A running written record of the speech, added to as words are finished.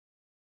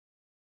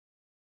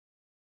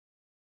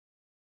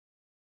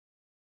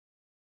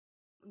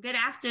Good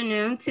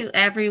afternoon to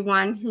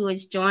everyone who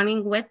is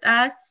joining with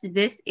us.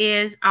 This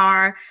is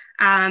our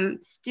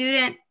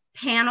student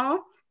panel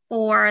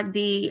for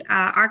the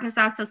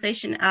Arkansas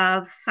Association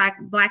of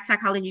Black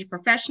Psychology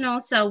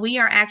Professionals. So we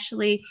are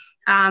actually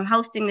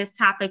hosting this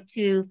topic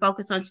to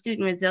focus on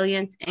student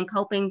resilience and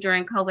coping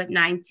during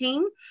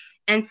COVID-19.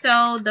 And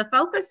so the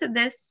focus of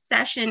this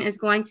session is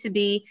going to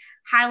be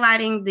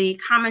highlighting the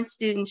common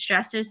student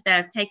stressors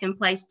that have taken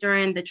place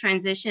during the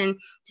transition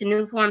to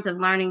new forms of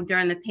learning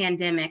during the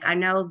pandemic. I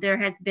know there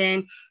has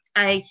been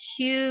a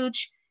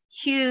huge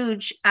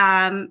change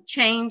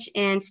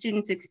in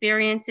students'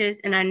 experiences.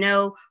 And I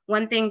know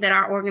one thing that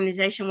our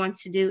organization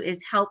wants to do is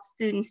help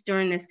students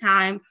during this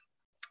time.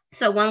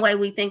 So one way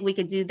we think we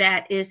could do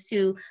that is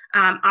to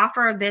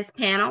offer this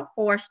panel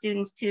for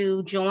students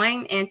to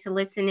join and to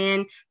listen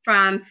in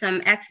from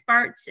some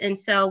experts. And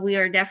so we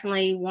are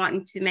definitely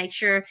wanting to make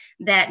sure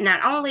that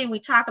not only we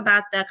talk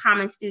about the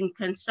common student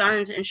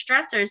concerns and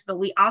stressors, but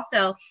we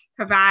also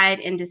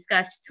provide and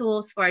discuss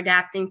tools for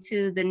adapting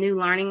to the new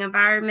learning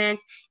environment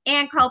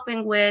and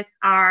coping with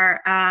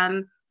our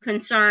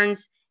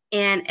concerns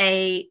in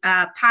a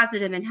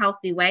positive and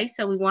healthy way.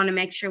 So we want to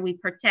make sure we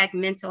protect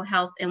mental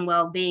health and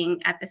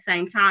well-being at the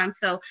same time.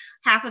 So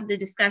half of the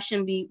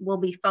discussion will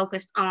be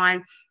focused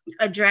on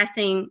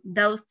addressing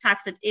those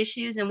types of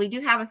issues. And we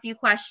do have a few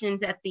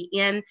questions at the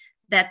end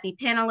that the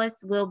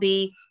panelists will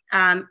be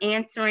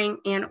answering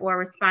and or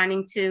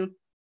responding to.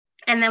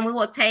 And then we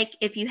will take,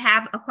 if you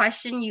have a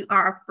question, you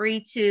are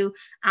free to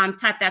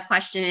type that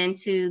question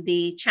into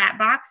the chat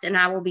box, and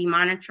I will be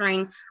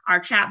monitoring our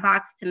chat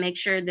box to make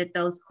sure that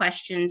those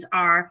questions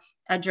are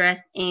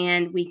addressed,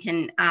 and we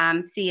can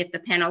see if the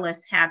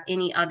panelists have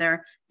any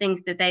other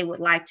things that they would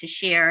like to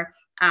share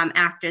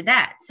after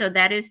that. So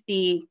that is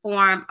the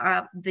form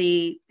of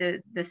the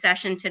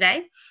session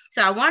today.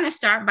 So I want to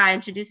start by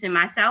introducing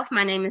myself.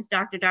 My name is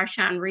Dr.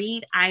 Darshan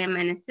Reed. I am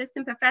an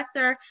assistant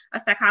professor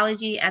of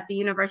psychology at the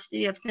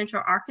University of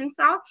Central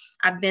Arkansas.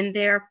 I've been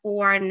there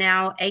for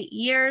now 8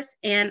 years,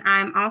 and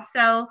I'm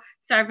also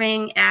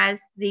serving as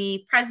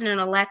the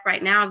president-elect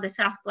right now of the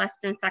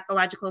Southwestern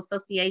Psychological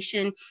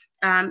Association,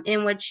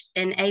 in which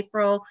in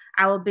April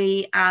I will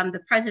be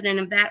the president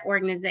of that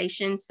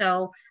organization.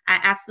 So I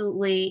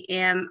absolutely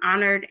am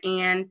honored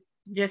and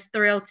just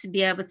thrilled to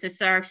be able to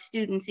serve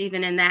students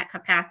even in that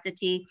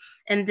capacity.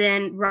 And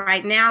then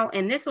right now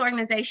in this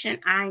organization,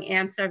 I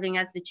am serving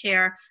as the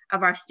chair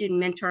of our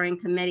student mentoring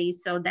committee.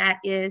 So that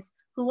is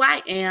who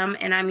I am,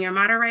 and I'm your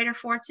moderator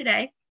for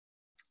today.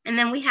 And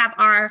then we have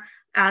our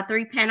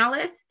three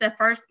panelists. The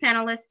first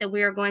panelist that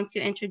we are going to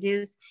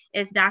introduce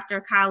is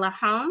Dr. Kyla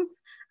Holmes.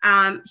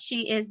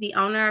 She is the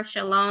owner of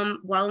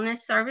Shalom Wellness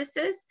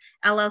Services,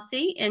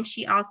 LLC, and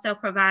she also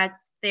provides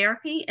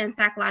therapy and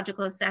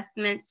psychological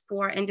assessments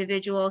for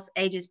individuals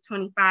ages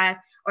 25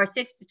 or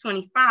 6 to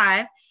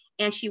 25.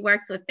 And she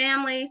works with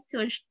families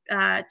to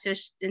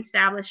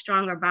establish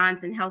stronger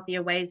bonds and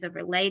healthier ways of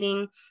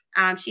relating.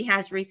 She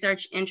has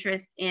research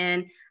interest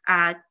in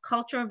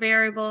cultural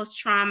variables,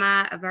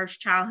 trauma, adverse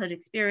childhood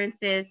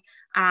experiences,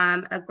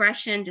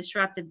 aggression,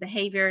 disruptive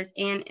behaviors,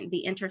 and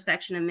the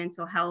intersection of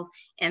mental health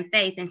and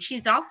faith. And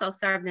she's also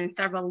served in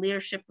several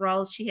leadership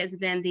roles. She has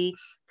been the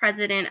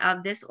president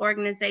of this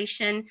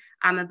organization.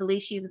 I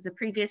believe she was the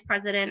previous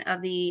president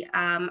of the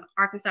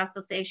Arkansas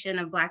Association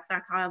of Black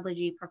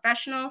Psychology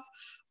Professionals.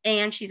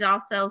 And she's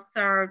also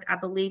served, I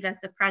believe, as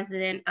the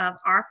president of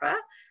ARPA,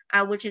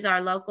 which is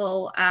our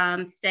local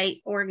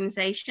state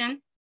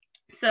organization.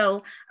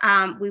 So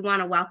we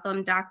want to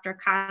welcome Dr.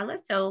 Kyla.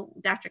 So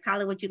Dr.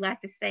 Kyla, would you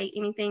like to say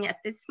anything at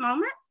this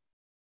moment?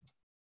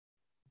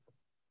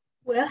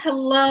 Well,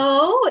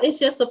 hello. It's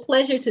just a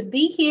pleasure to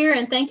be here.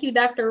 And thank you,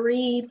 Dr.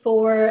 Reed,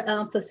 for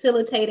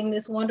facilitating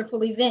this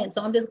wonderful event.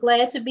 So I'm just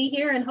glad to be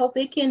here and hope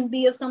it can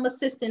be of some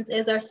assistance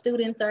as our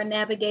students are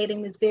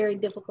navigating this very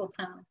difficult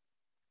time.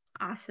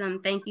 Awesome.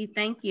 Thank you.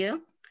 Thank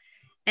you.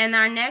 And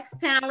our next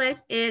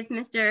panelist is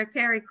Mr.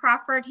 Kerry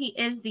Crawford. He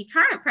is the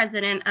current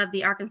president of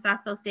the Arkansas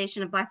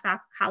Association of Black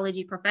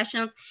Psychology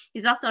Professionals.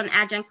 He's also an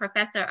adjunct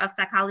professor of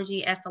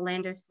psychology at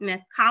Philander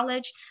Smith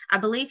College. I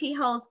believe he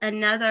holds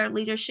another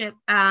leadership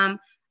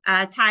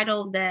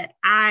title that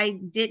I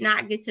did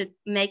not get to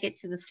make it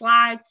to the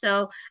slide.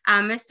 So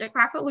Mr.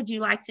 Crawford, would you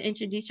like to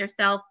introduce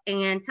yourself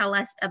and tell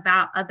us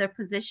about other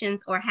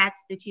positions or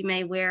hats that you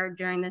may wear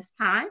during this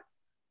time?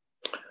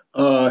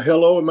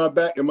 Hello, am I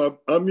back? Am I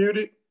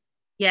unmuted?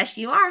 Yes,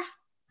 you are.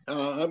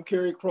 I'm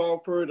Kerry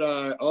Crawford.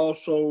 I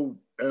also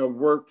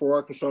work for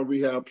Arkansas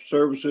Rehab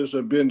Services.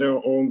 I've been there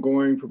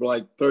ongoing for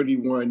like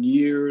 31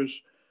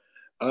 years.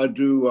 I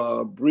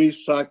do brief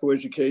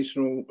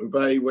psychoeducational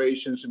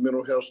evaluations and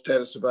mental health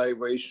status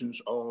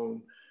evaluations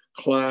on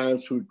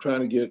clients who are trying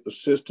to get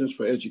assistance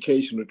for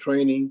education or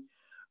training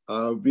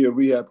via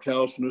rehab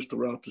counselors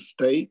throughout the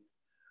state.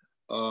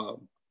 Other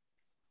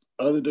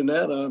than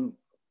that, I'm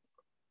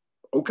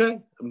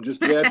okay. I'm just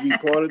glad to be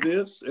part of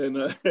this and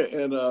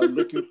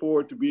looking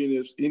forward to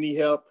being any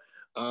help.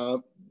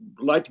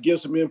 Like to give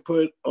some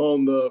input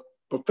on the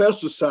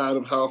professor side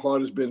of how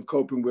hard it's been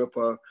coping with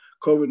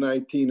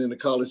COVID-19 in the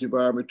college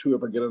environment too,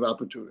 if I get an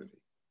opportunity.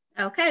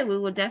 Okay, we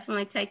will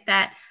definitely take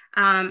that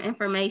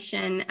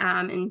information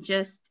and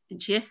just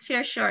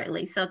here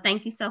shortly. So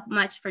thank you so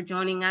much for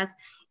joining us,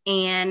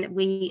 and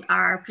we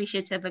are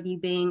appreciative of you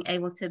being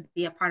able to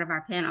be a part of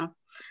our panel.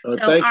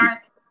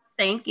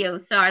 Thank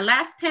you. So our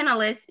last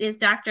panelist is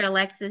Dr.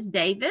 Alexis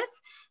Davis.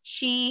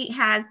 She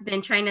has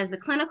been trained as a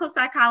clinical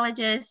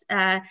psychologist,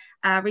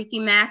 Reiki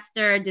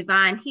Master,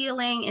 Divine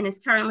Healing, and is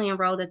currently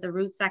enrolled at the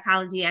Root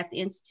Psychology at the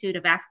Institute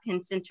of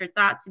African Centered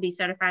Thought to be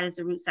certified as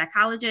a root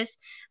psychologist.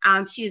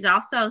 She's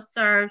also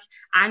served,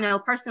 I know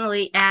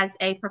personally, as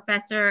a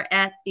professor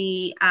at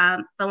the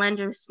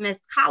Philander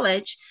Smith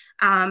College.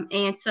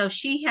 And so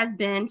she has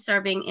been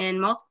serving in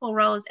multiple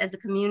roles as a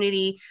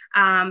community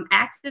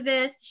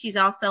activist. She's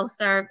also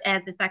served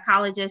as a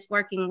psychologist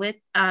working with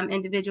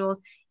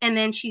individuals. And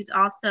then she's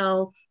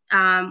also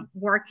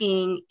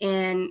working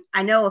in,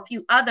 I know, a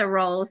few other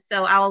roles.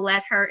 So I will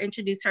let her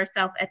introduce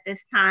herself at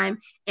this time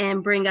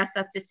and bring us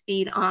up to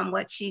speed on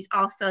what she's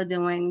also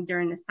doing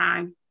during this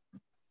time.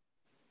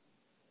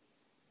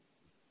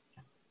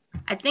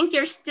 I think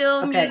you're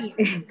still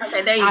muted.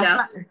 Okay, there you go.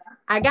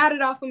 I got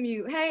it off of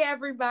mute. Hey,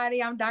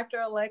 everybody. I'm Dr.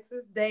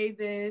 Alexis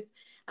Davis.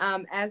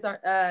 As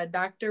our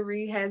Dr.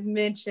 Reed has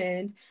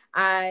mentioned,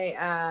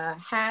 I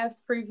have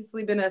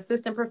previously been an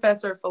assistant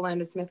professor at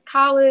Philander Smith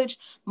College.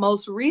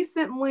 Most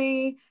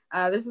recently,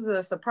 this is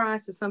a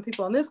surprise to some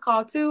people on this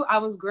call too, I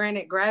was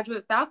granted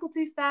graduate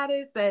faculty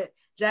status at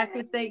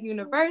Jackson State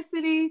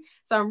University.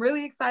 So I'm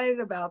really excited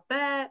about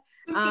that.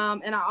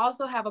 And I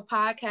also have a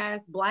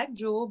podcast, Black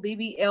Jewel,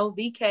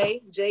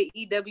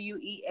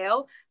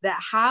 BBLVKJEWEL,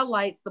 that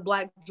highlights the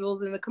Black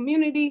jewels in the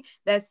community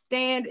that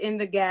stand in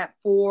the gap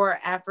for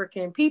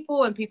African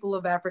people and people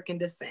of African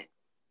descent.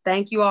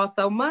 Thank you all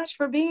so much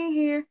for being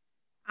here.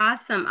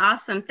 Awesome.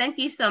 Awesome. Thank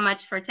you so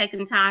much for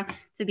taking time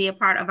to be a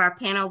part of our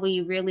panel.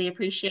 We really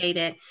appreciate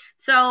it.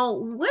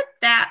 So with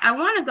that, I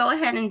want to go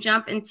ahead and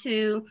jump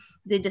into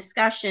the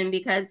discussion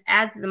because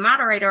as the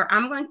moderator,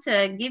 I'm going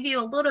to give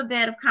you a little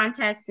bit of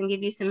context and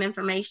give you some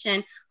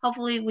information.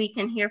 Hopefully we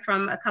can hear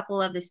from a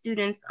couple of the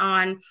students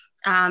on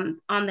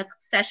the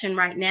session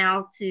right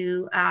now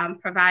to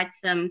provide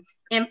some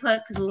input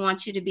because we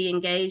want you to be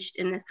engaged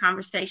in this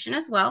conversation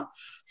as well.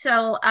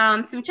 So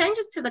some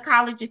changes to the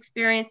college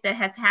experience that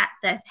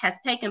has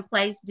taken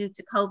place due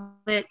to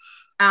COVID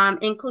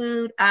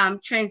include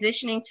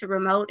transitioning to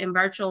remote and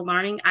virtual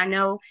learning. I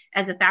know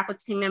as a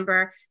faculty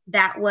member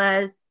that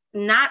was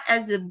not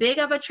as big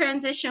of a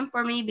transition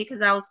for me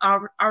because I was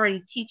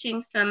already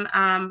teaching some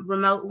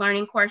remote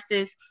learning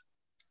courses.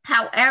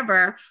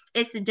 However,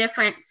 it's a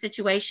different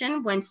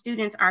situation when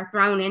students are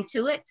thrown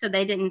into it. So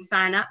they didn't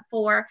sign up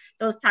for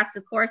those types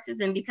of courses.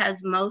 And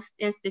because most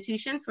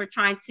institutions were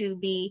trying to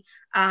be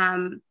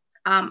on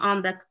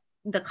the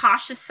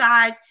cautious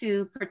side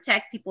to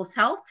protect people's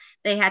health,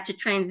 they had to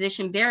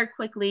transition very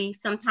quickly.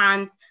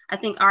 Sometimes I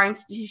think our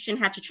institution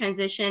had to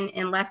transition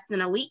in less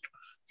than a week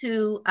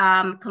to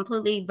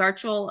completely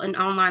virtual and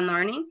online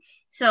learning.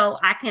 So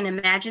I can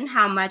imagine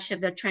how much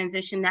of a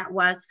transition that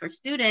was for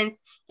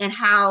students and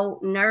how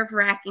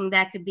nerve-wracking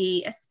that could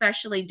be,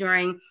 especially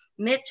during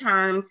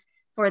midterms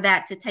for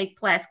that to take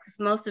place, because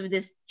most of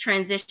this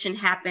transition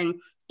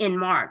happened in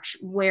March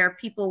where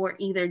people were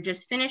either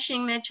just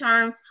finishing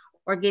midterms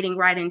or getting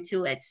right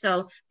into it.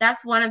 So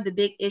that's one of the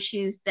big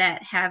issues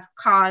that have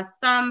caused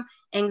some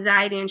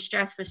anxiety and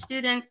stress for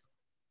students.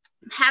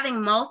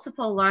 Having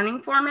multiple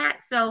learning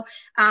formats. So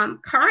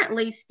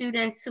currently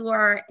students who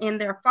are in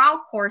their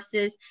fall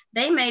courses,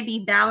 they may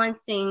be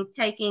balancing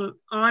taking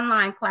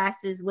online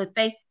classes with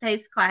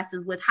face-to-face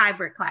classes with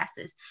hybrid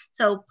classes.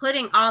 So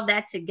putting all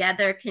that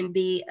together can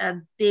be a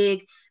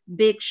big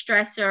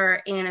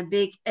stressor and a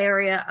big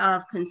area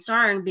of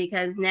concern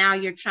because now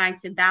you're trying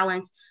to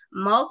balance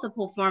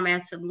multiple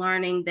formats of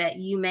learning that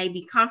you may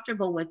be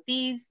comfortable with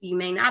these, you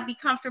may not be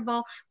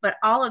comfortable, but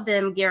all of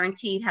them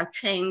guaranteed have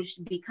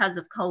changed because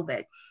of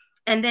COVID.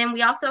 And then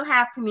we also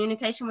have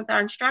communication with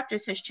our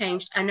instructors has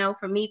changed. I know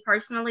for me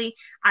personally,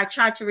 I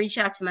try to reach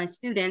out to my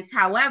students.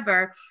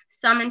 However,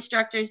 some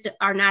instructors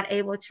are not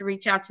able to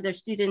reach out to their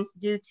students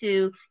due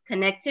to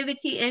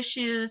connectivity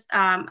issues.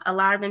 A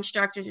lot of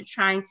instructors are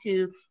trying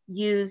to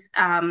use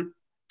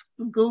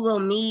Google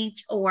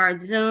Meet or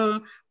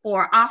Zoom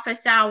for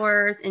office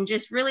hours and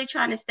just really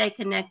trying to stay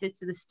connected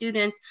to the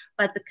students.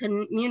 But the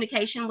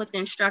communication with the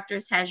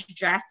instructors has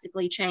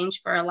drastically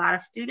changed for a lot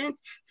of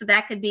students. So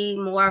that could be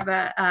more of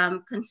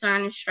a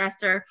concern and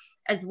stressor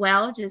as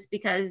well, just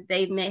because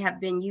they may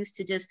have been used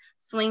to just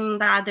swinging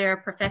by their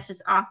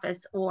professor's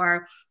office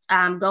or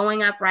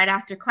going up right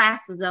after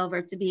class is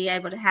over to be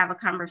able to have a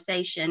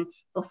conversation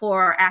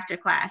before or after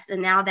class.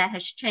 And now that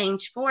has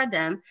changed for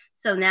them.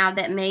 So now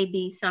that may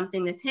be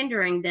something that's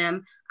hindering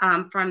them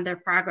from their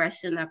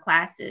progress in their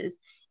classes.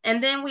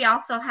 And then we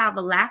also have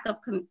a lack of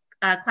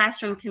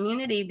classroom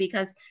community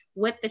because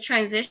with the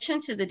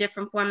transition to the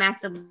different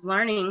formats of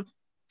learning,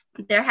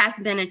 there has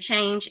been a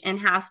change in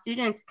how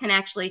students can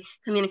actually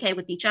communicate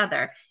with each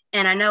other.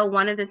 And I know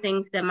one of the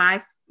things that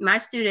my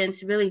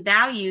students really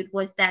valued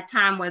was that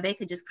time where they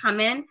could just come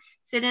in,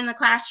 sit in the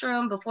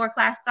classroom before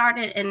class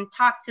started, and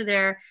talk to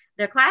their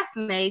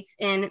classmates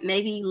and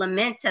maybe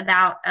lament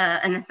about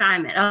an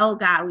assignment. Oh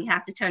God, we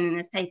have to turn in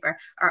this paper.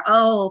 Or,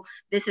 oh,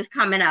 this is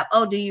coming up.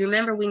 Oh, do you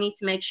remember we need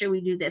to make sure we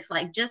do this?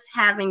 Like, just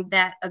having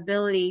that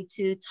ability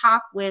to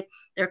talk with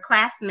their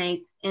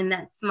classmates in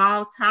that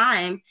small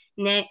time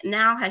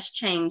now has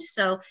changed.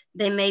 So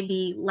they may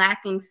be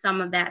lacking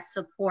some of that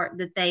support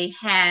that they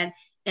had,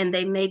 and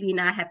they maybe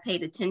not have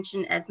paid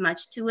attention as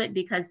much to it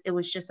because it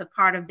was just a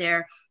part of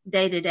their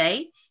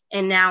day-to-day.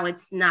 And now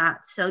it's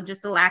not. So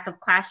just a lack of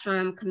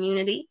classroom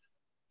community.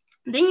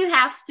 Then you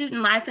have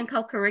student life and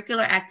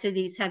co-curricular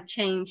activities have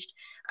changed.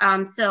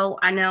 So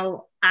I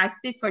know I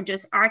speak for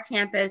just our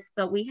campus,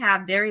 but we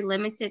have very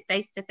limited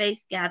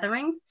face-to-face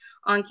gatherings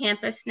on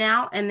campus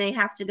now, and they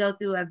have to go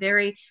through a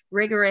very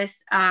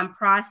rigorous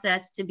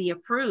process to be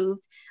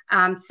approved.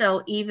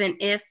 So even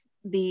if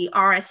the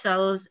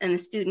RSOs and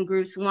the student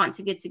groups want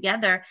to get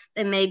together,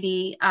 they may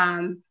be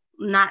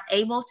not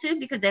able to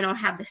because they don't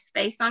have the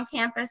space on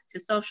campus to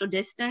social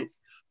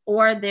distance,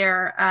 or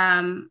their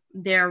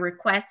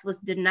request was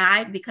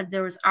denied because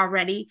there was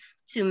already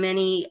too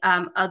many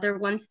other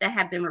ones that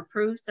have been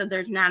approved. So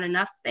there's not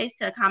enough space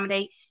to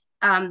accommodate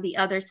the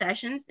other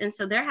sessions. And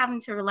so they're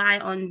having to rely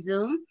on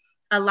Zoom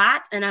a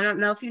lot. And I don't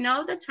know if you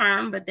know the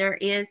term, but there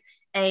is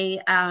a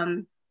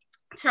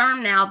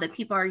term now that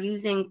people are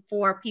using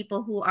for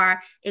people who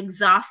are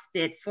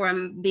exhausted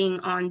from being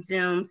on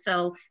Zoom.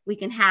 So we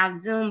can have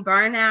Zoom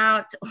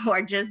burnout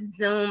or just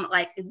Zoom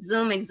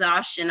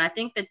exhaustion. I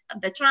think that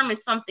the term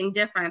is something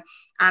different.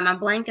 I'm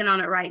blanking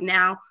on it right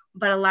now,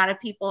 but a lot of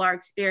people are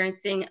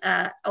experiencing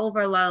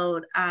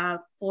overload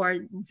for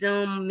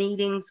Zoom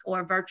meetings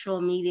or virtual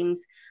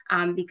meetings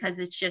because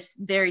it's just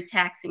very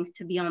taxing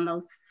to be on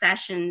those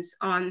sessions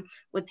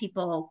with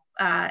people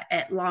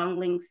at long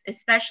lengths,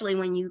 especially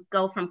when you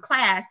go from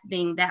class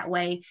being that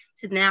way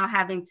to now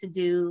having to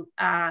do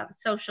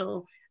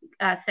social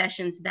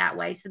sessions that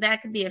way. So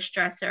that could be a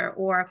stressor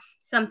or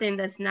something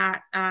that's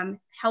not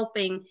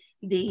helping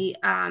the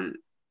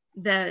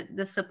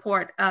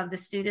support of the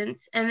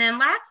students. And then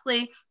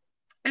lastly,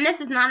 and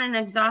this is not an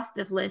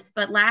exhaustive list,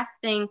 but last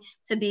thing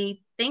to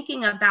be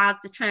thinking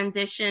about the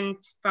transition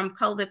from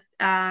COVID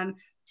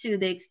to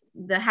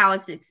the how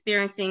it's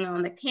experiencing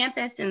on the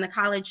campus and the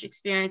college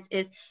experience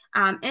is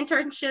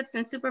internships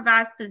and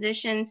supervised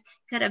positions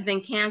could have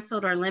been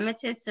canceled or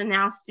limited. So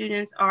now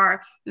students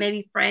are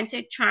maybe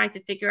frantic trying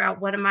to figure out,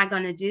 what am I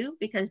going to do?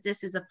 Because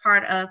this is a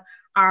part of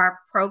our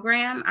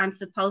program. I'm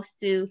supposed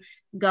to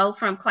go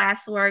from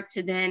classwork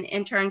to then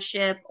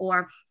internship,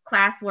 or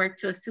classwork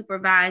to a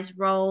supervised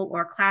role,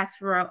 or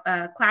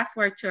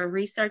classwork to a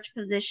research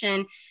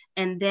position,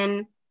 and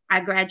then I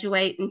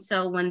graduate. And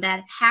so when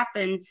that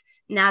happens,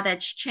 now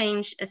that's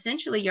changed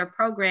essentially your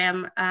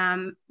program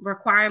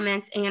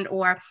requirements and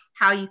or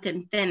how you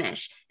can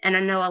finish. And I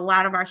know a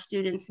lot of our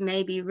students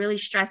may be really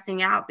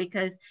stressing out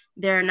because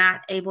they're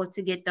not able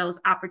to get those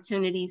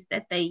opportunities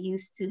that they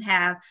used to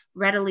have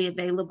readily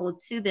available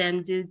to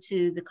them due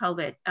to the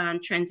COVID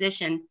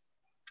transition.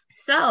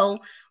 So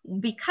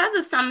because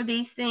of some of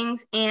these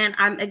things, and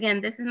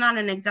again, this is not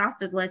an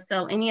exhaustive list,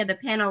 so any of the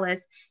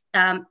panelists,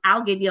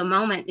 I'll give you a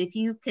moment if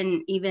you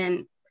can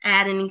even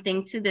add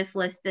anything to this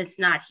list that's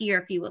not here,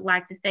 if you would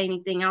like to say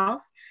anything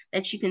else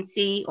that you can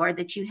see or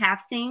that you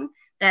have seen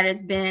that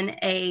has been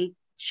a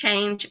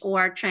change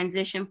or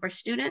transition for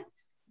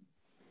students.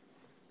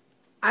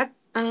 I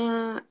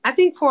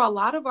think for a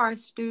lot of our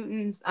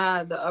students,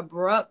 the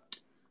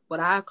abrupt,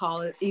 what I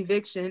call it,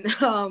 eviction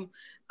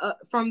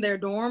from their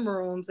dorm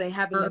rooms and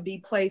having to be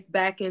placed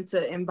back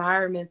into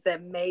environments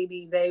that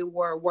maybe they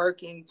were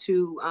working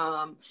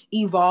to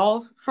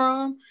evolve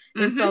from.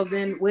 And so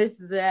then with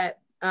that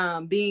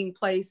being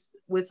placed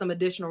with some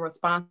additional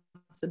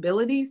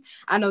responsibilities,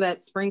 I know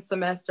that spring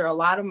semester, a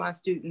lot of my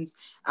students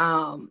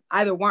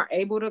either weren't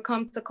able to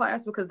come to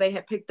class because they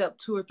had picked up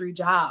 2 or 3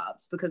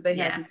 jobs because they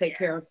had to take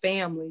care of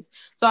families.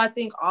 So I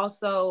think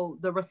also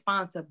the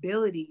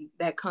responsibility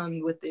that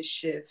comes with this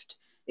shift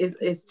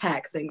is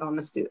taxing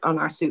on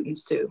our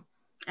students too.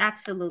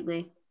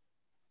 Absolutely.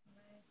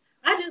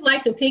 I just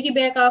like to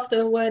piggyback off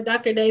of what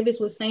Dr. Davis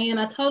was saying.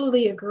 I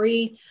totally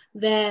agree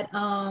that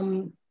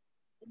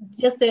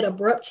just that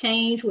abrupt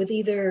change with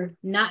either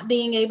not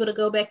being able to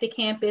go back to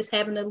campus,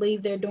 having to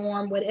leave their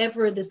dorm,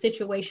 whatever the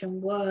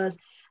situation was.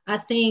 I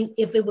think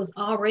if it was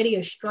already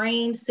a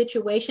strained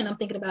situation, I'm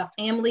thinking about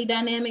family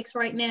dynamics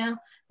right now,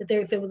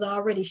 if it was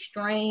already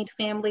strained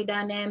family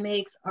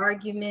dynamics,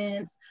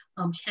 arguments,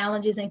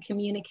 challenges in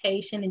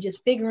communication, and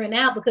just figuring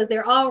out, because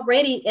they're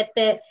already at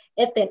that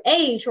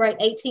age, right?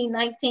 18,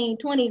 19,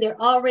 20,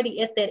 they're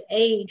already at that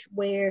age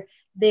where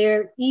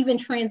they're even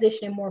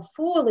transitioning more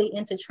fully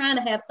into trying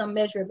to have some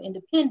measure of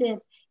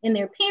independence, and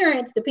their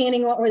parents,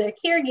 depending on, or their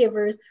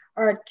caregivers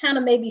are kind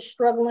of maybe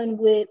struggling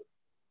with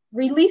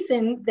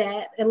releasing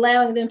that,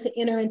 allowing them to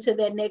enter into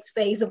that next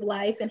phase of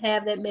life and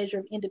have that measure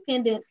of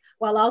independence,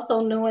 while also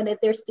knowing that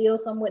they're still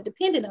somewhat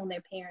dependent on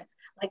their parents.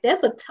 Like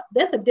that's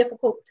a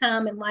difficult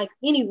time in life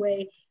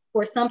anyway,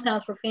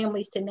 sometimes for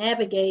families to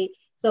navigate.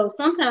 So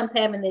sometimes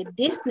having that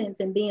distance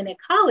and being at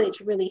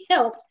college really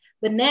helped,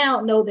 but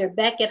now know they're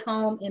back at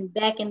home and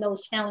back in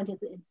those challenges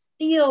and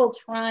still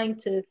trying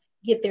to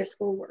get their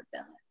schoolwork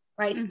done,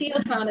 right? Mm-hmm.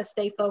 Still trying to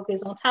stay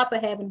focused on top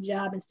of having a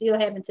job and still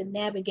having to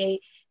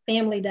navigate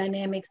family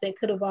dynamics that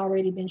could have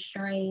already been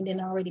strained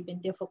and already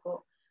been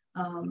difficult.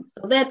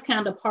 So that's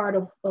kind of part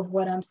of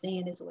what I'm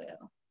seeing as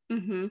well.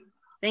 Mm-hmm.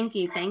 Thank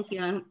you.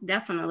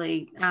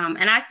 Definitely.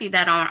 And I see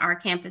that on our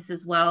campus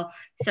as well.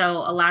 So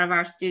a lot of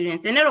our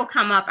students, and it'll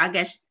come up, I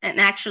guess, and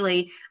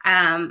actually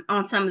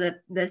on some of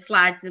the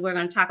slides that we're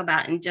going to talk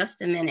about in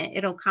just a minute,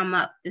 it'll come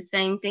up. The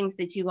same things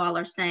that you all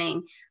are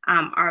saying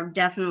are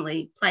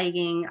definitely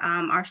plaguing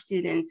our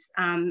students'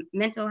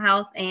 mental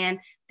health and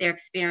their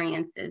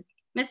experiences.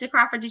 Mr.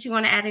 Crawford, did you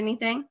want to add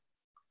anything?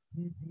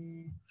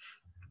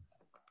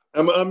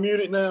 I'm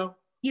unmuted now?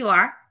 You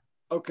are.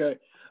 Okay.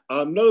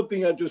 Another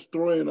thing I just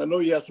throw in, I know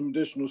you have some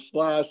additional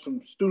slides,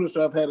 some students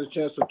I've had a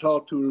chance to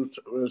talk to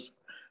was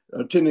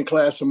attending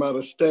class from out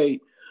of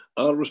state.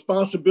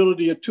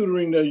 Responsibility of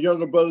tutoring their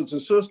younger brothers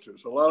and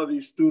sisters. A lot of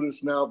these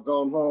students now have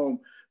gone home.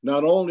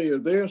 Not only are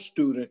they a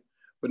student,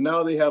 but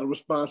now they have a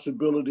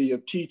responsibility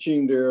of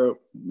teaching their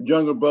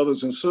younger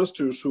brothers and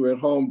sisters who are at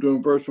home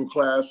doing virtual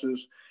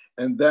classes,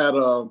 and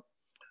that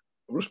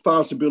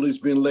responsibility has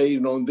been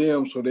laid on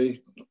them. So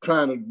they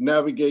trying to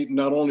navigate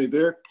not only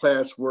their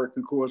classwork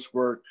and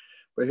coursework,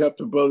 but help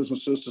the brothers and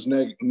sisters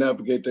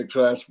navigate their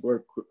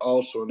classwork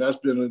also. And that's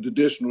been an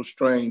additional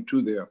strain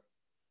to them.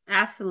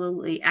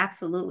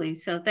 Absolutely.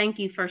 So thank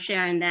you for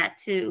sharing that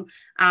too.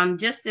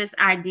 Just this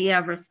idea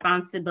of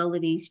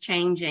responsibilities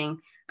changing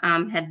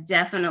have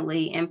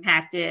definitely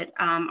impacted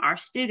our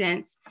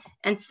students.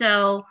 And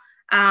so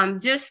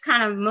just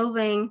kind of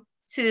moving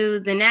to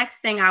the next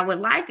thing, I would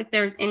like if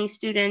there's any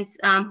students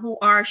who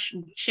are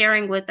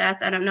sharing with us.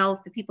 I don't know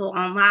if the people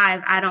on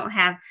live, I don't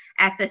have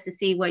access to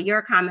see what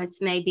your comments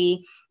may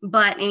be,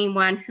 but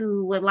anyone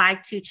who would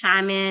like to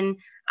chime in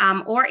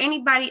or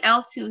anybody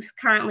else who's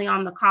currently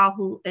on the call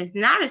who is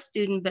not a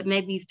student, but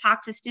maybe you've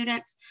talked to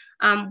students,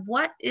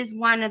 what is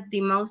one of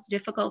the most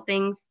difficult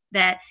things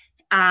that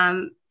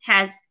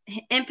has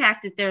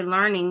impacted their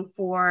learning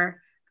for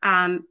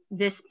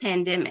this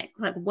pandemic?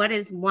 Like, what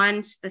is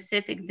one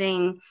specific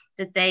thing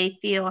that they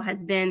feel has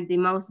been the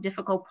most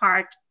difficult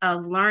part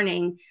of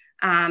learning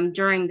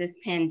during this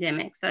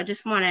pandemic? So I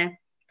just want to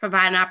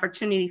provide an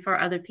opportunity for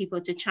other people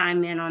to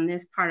chime in on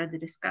this part of the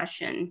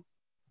discussion.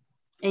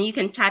 And you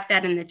can type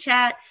that in the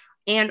chat,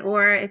 and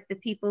or if the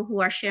people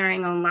who are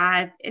sharing on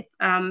live, if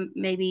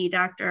maybe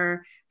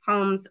Dr.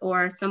 Holmes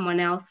or someone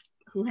else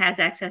who has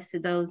access to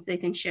those, they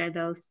can share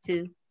those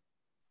too.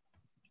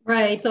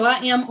 Right. So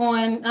I'm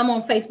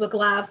on Facebook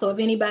Live. So if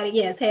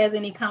anybody, has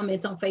any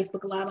comments on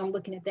Facebook Live, I'm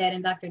looking at that,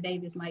 and Dr.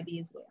 Davis might be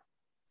as well.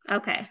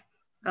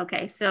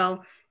 Okay.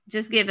 So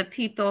just give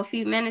people a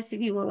few minutes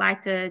if you would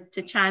like to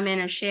chime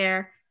in or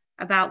share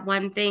about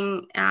one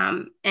thing.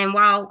 And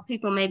while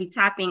people may be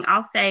typing,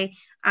 I'll say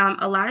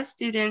a lot of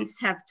students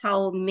have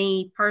told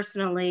me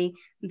personally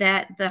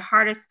that the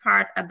hardest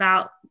part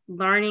about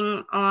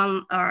learning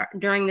on or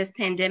during this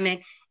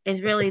pandemic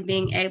is really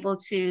being able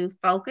to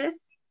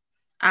focus.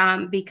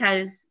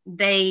 Because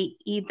they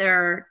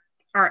either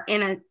are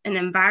in an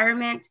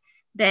environment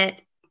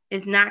that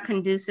is not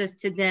conducive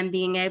to them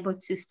being able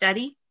to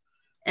study.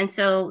 And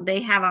so they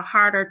have a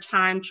harder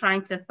time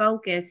trying to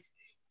focus,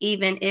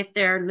 even if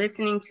they're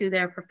listening to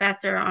their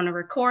professor on a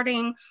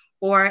recording,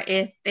 or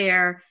if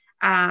they're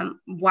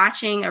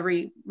watching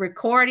a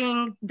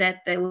recording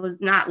that was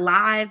not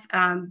live.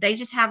 They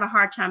just have a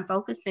hard time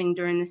focusing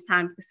during this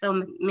time because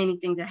so many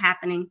things are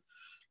happening.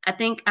 I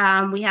think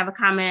we have a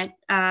comment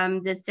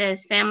that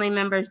says family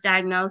members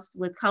diagnosed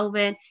with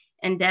COVID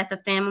and death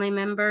of family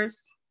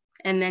members,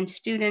 and then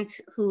students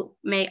who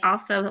may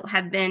also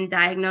have been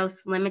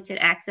diagnosed, limited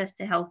access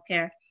to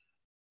healthcare.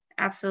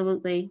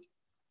 Absolutely.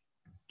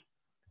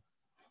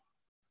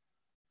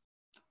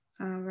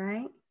 All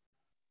right.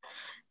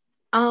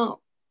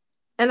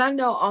 And I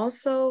know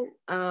also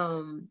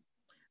a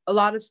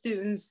lot of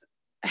students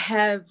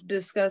have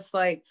discussed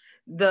like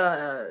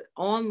the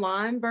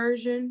online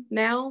version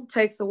now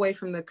takes away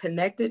from the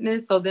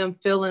connectedness. So them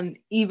feeling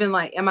even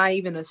like, am I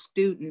even a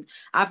student?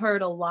 I've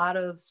heard a lot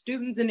of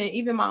students, and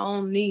even my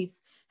own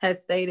niece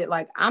has stated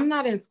like, I'm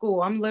not in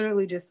school. I'm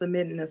literally just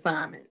submitting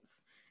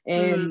assignments.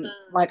 And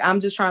like,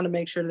 I'm just trying to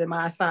make sure that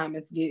my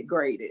assignments get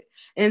graded.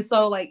 And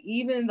so like,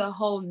 even the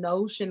whole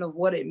notion of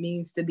what it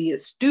means to be a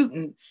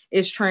student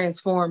is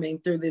transforming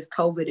through this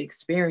COVID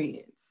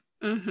experience.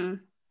 Mm-hmm.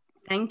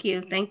 Thank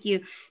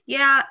you.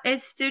 Yeah,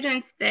 as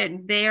students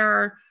that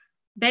they're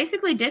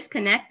basically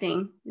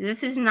disconnecting.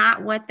 This is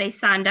not what they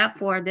signed up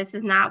for. This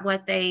is not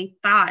what they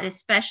thought,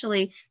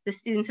 especially the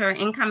students who are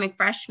incoming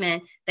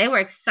freshmen. They were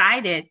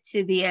excited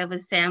to be able to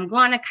say, I'm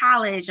going to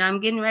college, I'm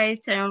getting ready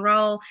to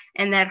enroll.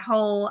 And that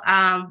whole,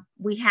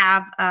 we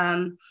have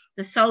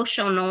the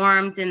social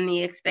norms and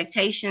the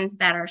expectations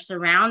that are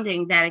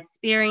surrounding that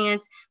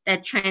experience,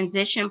 that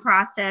transition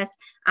process.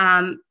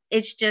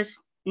 It's just,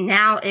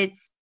 now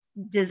it's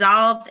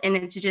dissolved and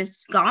it's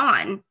just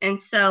gone.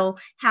 And so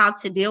how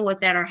to deal with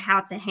that, or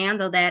how to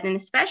handle that, and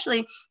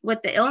especially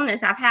with the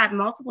illness, I've had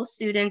multiple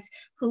students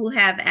who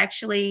have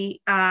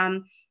actually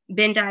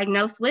been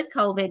diagnosed with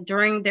COVID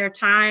during their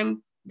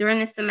time during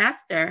the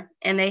semester,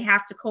 and they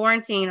have to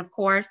quarantine, of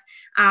course,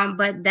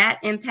 but that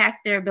impacts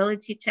their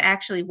ability to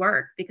actually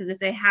work, because if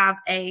they have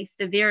a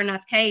severe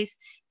enough case,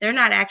 they're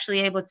not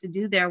actually able to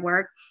do their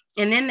work.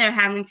 And then they're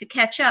having to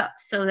catch up.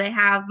 So they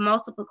have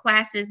multiple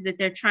classes that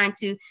they're trying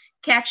to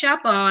catch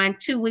up on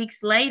 2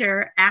 weeks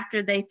later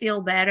after they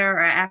feel better or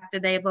after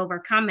they've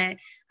overcome it.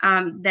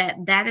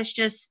 That is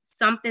just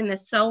something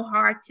that's so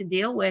hard to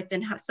deal with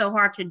and so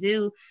hard to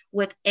do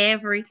with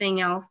everything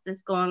else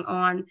that's going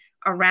on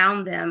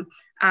around them.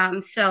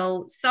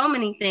 So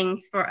many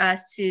things for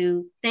us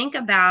to think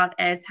about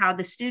as how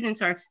the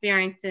students are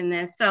experiencing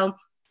this. So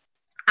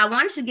I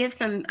wanted to give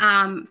some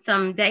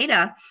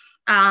data.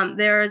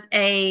 There's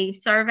a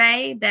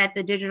survey that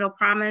the Digital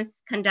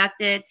Promise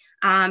conducted.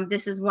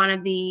 This is one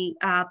of the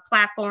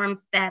platforms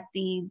that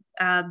the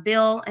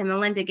Bill and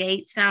Melinda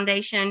Gates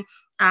Foundation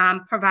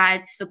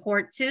provides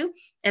support to.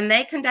 And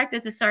they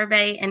conducted the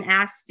survey and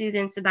asked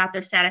students about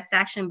their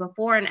satisfaction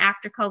before and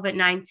after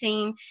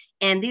COVID-19.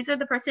 And these are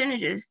the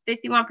percentages.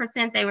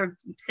 51%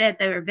 said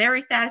they were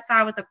very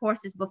satisfied with the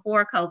courses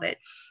before COVID.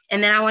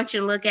 And then I want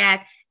you to look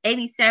at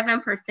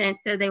 87%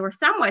 said they were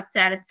somewhat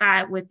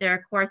satisfied with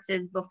their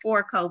courses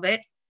before COVID.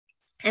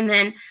 And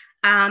then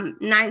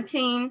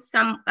 19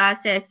 said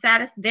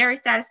very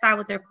satisfied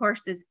with their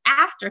courses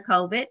after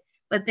COVID,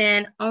 but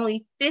then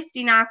only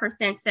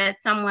 59% said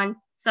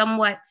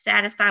somewhat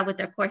satisfied with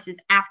their courses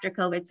after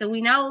COVID. So we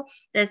know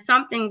that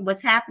something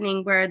was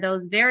happening where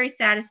those very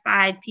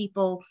satisfied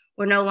people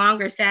were no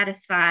longer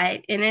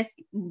satisfied. And it's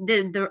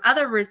the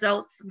other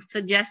results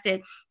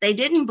suggested they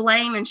didn't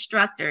blame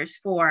instructors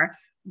for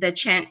the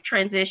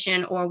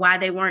transition or why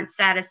they weren't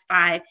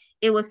satisfied.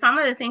 It was some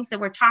of the things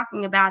that we're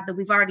talking about that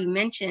we've already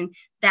mentioned.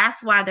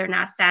 That's why they're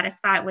not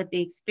satisfied with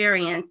the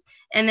experience.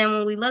 And then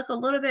when we look a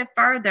little bit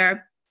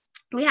further,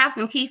 we have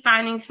some key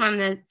findings from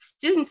the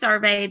student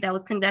survey that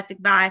was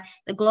conducted by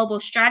the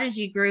Global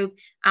Strategy Group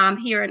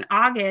here in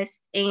August.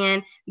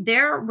 And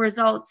their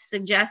results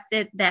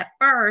suggested that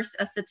first,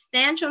 a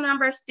substantial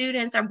number of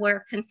students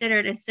were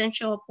considered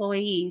essential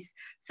employees.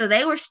 So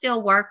they were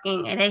still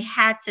working and they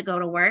had to go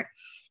to work.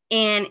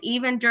 And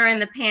even during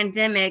the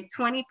pandemic,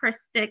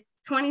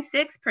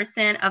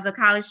 26% of the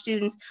college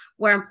students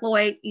were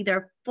employed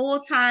either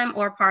full-time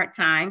or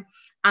part-time.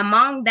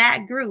 Among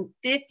that group,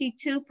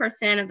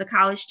 52% of the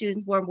college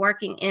students were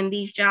working in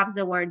these jobs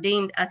that were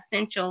deemed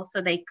essential,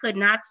 so they could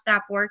not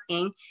stop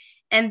working.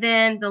 And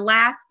then the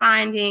last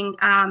finding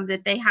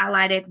that they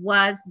highlighted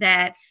was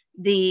that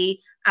the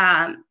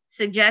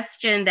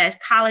suggestion that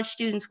college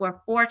students were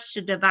forced to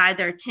divide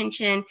their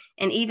attention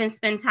and even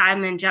spend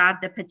time in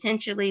jobs that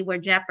potentially were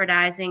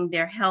jeopardizing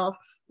their health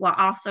while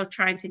also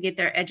trying to get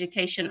their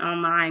education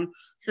online.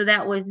 So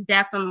that was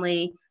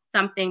definitely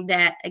something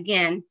that,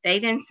 again, they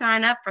didn't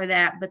sign up for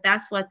that, but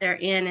that's what they're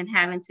in and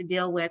having to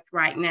deal with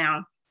right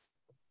now.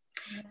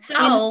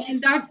 So,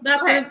 and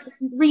Dr.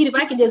 Reed, if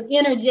I could just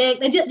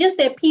interject, just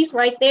that piece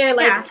right there,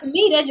 like to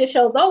me, that just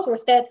shows those were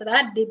stats that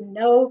I didn't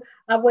know.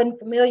 I wasn't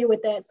familiar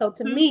with that. So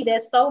to me,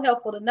 that's so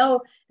helpful to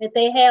know that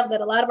they have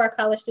that. A lot of our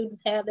college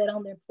students have that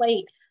on their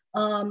plate.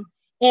 And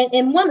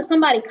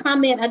somebody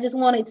comment, I just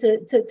wanted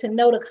to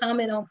note a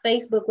comment on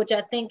Facebook, which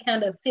I think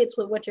kind of fits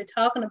with what you're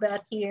talking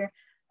about here.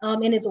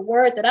 And it's a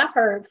word that I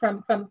heard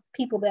from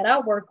people that I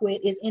work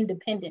with is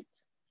independence.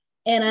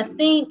 And I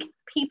think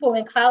people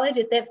in college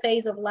at that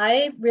phase of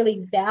life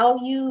really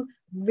value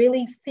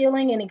really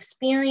feeling and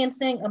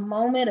experiencing a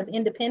moment of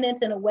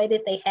independence in a way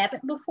that they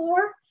haven't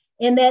before.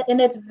 And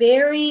that's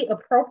very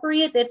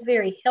appropriate. That's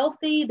very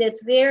healthy. That's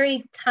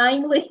very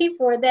timely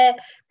for that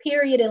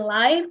period in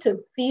life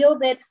to feel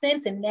that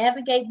sense and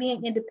navigate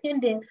being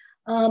independent.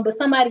 But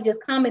somebody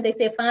just commented, they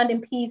said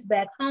finding peace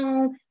back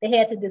home. They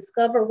had to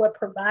discover what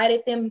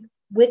provided them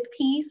with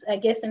peace, I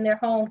guess, in their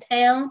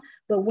hometown.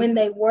 But when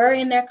they were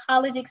in their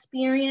college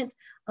experience,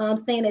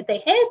 saying that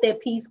they had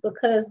that peace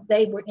because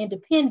they were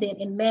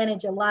independent and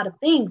managed a lot of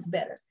things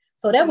better.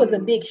 So that was a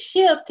big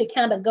shift to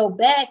kind of go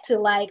back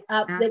to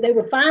they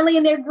were finally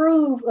in their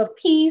groove of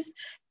peace,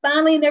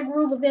 finally in their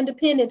groove of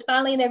independence,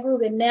 finally in their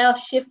groove, and now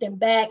shifting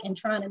back and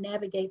trying to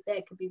navigate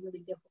that could be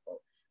really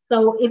difficult.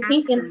 So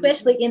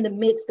especially in the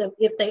midst of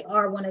if they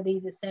are one of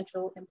these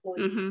essential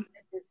employees,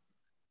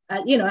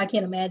 I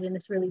can't imagine,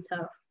 it's really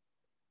tough.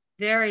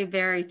 Very,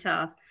 very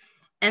tough.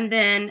 And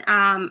then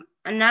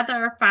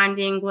Another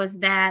finding was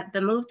that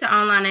the move to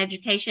online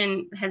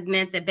education has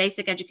meant that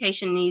basic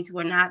education needs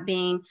were not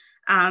being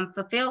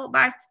fulfilled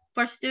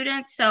for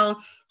students. So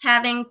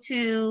having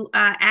to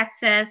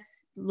access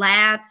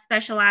labs,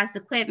 specialized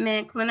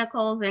equipment,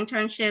 clinicals,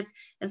 internships,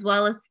 as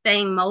well as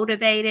staying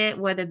motivated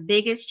were the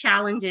biggest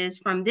challenges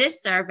from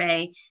this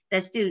survey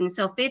that students.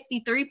 So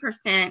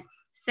 53%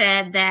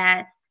 said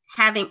that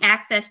having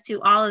access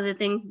to all of the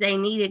things they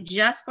needed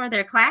just for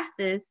their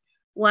classes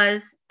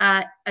was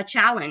a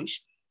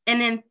challenge. And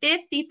then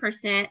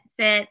 50%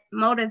 said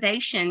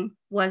motivation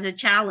was a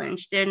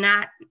challenge.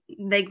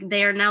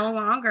 They are no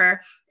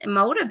longer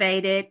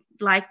motivated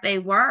like they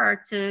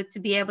were to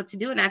be able to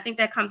do it. And I think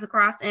that comes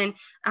across in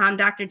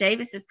Dr.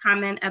 Davis's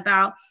comment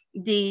about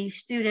the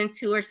students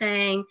who are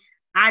saying,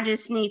 I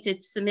just need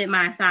to submit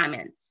my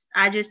assignments.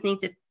 I just need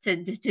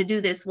to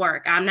do this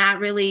work. I'm not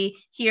really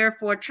here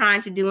for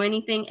trying to do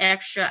anything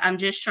extra. I'm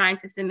just trying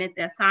to submit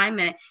the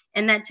assignment.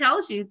 And that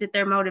tells you that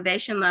their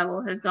motivation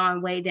level has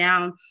gone way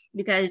down,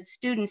 because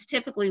students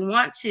typically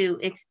want to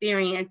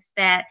experience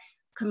that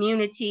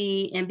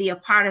community and be a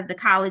part of the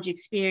college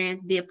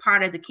experience, be a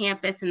part of the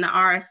campus and the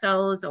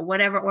RSOs or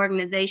whatever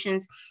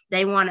organizations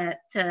they want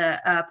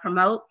to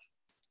promote.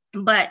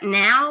 But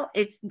now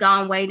it's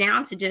gone way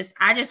down to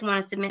I just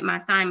want to submit my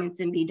assignments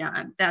and be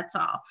done. That's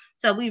all.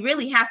 So we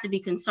really have to be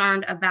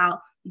concerned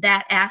about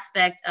that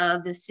aspect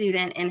of the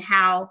student, and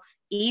how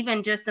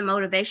even just the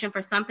motivation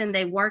for something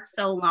they worked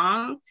so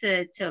long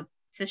to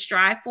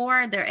strive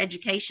for, their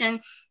education,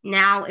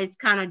 now it's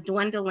kind of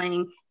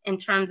dwindling in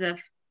terms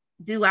of,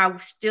 do I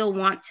still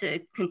want to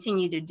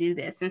continue to do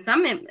this? And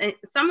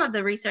some of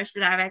the research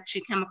that I've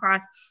actually come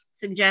across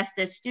suggests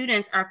that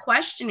students are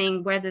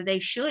questioning whether they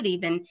should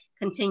even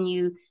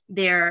continue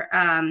their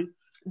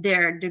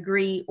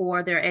degree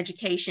or their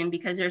education,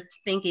 because they're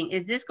thinking,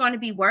 is this going to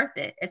be worth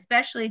it?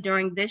 Especially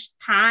during this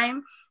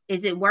time,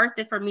 is it worth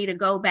it for me to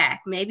go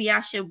back? Maybe I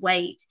should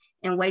wait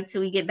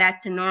till we get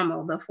back to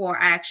normal before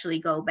I actually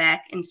go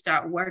back and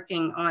start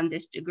working on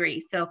this degree.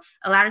 So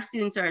a lot of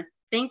students are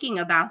thinking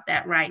about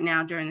that right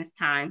now during this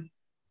time.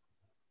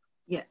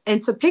 Yeah,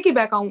 and to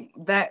piggyback on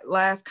that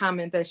last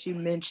comment that you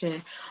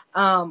mentioned,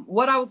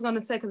 what I was going to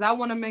say, because I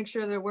want to make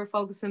sure that we're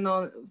focusing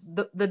on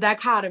the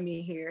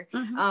dichotomy here,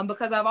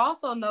 because I've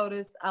also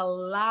noticed a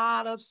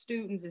lot of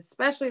students,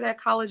 especially that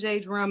college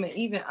age realm and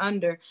even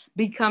under,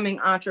 becoming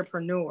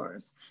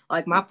entrepreneurs.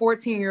 Like my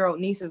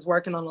 14-year-old niece is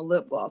working on a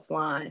lip gloss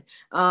line.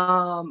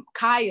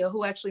 Kaya,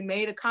 who actually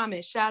made a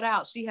comment, shout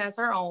out, she has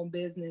her own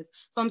business.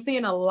 So I'm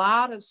seeing a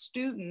lot of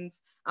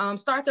students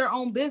start their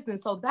own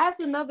business. So that's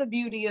another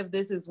beauty of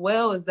this as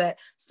well, is that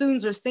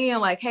students are seeing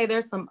like, hey,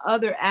 there's some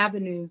other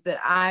avenues that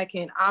I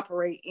can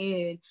operate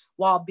in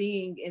while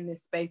being in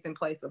this space and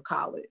place of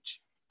college.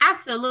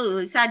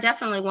 Absolutely. So I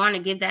definitely want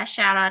to give that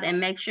shout out and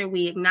make sure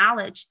we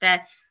acknowledge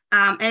that.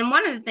 And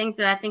one of the things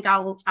that I think I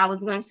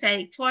was going to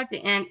say toward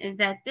the end is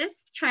that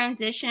this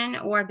transition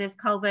or this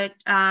COVID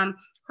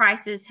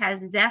crisis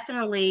has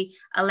definitely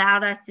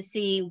allowed us to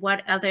see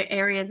what other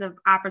areas of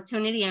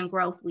opportunity and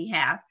growth we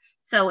have.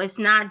 So it's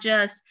not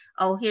just,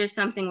 oh, here's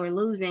something we're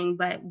losing,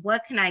 but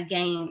what can I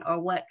gain, or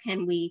what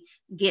can we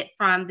get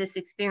from this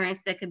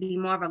experience that could be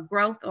more of a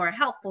growth or a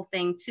helpful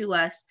thing to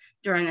us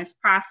during this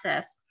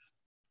process.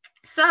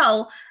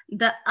 So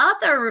the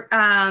other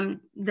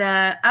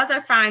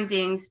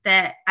findings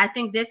that I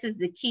think this is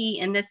the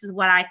key, and this is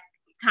what I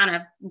kind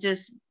of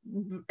just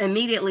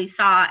immediately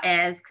saw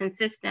as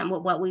consistent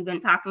with what we've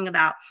been talking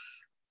about.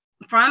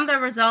 From the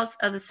results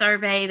of the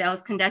survey that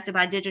was conducted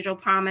by Digital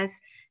Promise,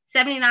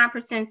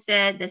 79%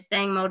 said that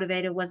staying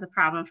motivated was a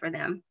problem for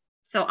them.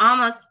 So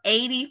almost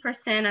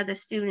 80% of the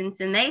students,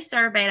 and they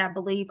surveyed, I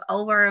believe,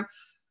 over,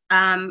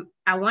 I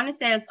want to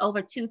say it's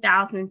over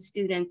 2,000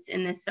 students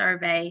in this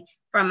survey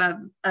from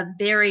a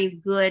very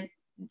good,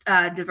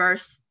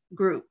 diverse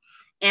group.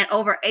 And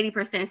over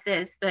 80%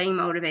 said staying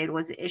motivated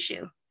was an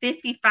issue.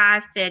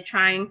 55 said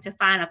trying to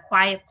find a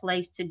quiet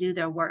place to do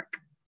their work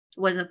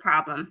was a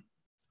problem.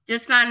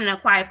 Just finding a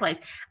quiet place.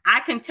 I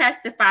can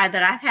testify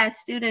that I've had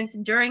students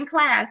during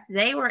class,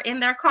 they were in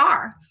their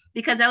car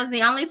because that was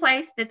the only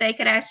place that they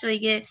could actually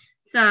get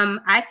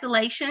some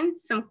isolation,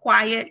 some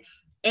quiet,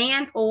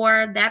 and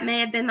or that may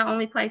have been the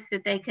only place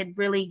that they could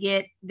really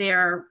get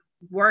their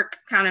work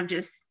kind of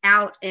just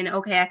out and,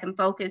 okay, I can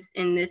focus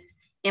in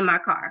my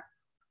car.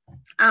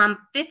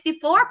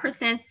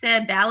 54%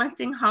 said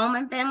balancing home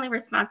and family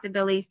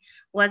responsibilities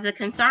was a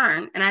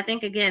concern. And I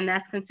think, again,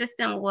 that's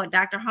consistent with what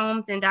Dr.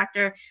 Holmes and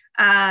Dr.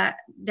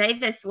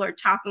 Davis were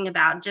talking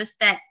about. Just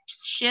that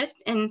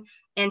shift and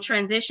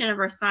transition of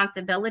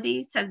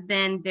responsibilities has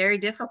been very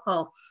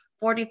difficult.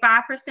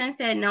 45%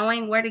 said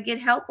knowing where to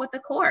get help with the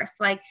course.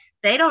 Like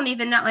they don't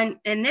even know.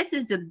 And this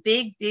is a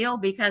big deal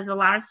because a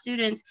lot of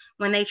students,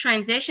 when they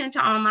transition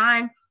to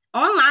online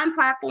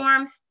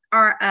platforms,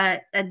 are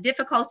a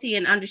difficulty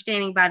in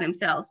understanding by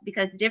themselves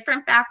because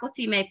different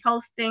faculty may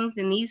post things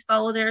in these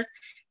folders.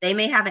 They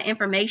may have an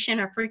information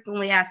or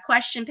frequently asked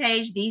question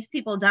page. These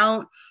people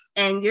don't.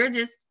 And you're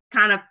just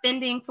kind of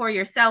fending for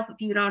yourself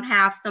if you don't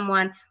have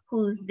someone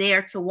who's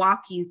there to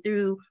walk you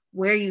through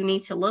where you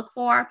need to look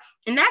for.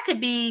 And that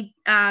could be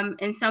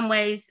in some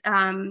ways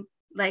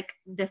like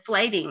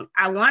deflating.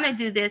 I want to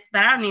do this,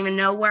 but I don't even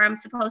know where I'm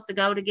supposed to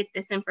go to get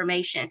this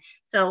information.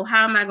 So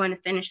how am I going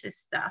to finish this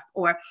stuff?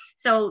 Or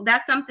so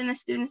that's something the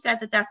student said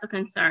that's a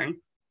concern.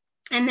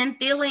 And then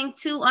feeling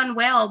too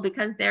unwell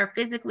because they're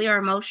physically or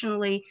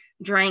emotionally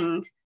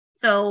drained.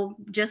 So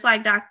just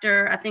like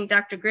I think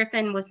Dr.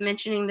 Griffin was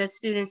mentioning the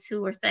students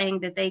who were saying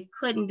that they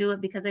couldn't do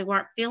it because they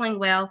weren't feeling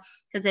well,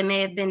 because they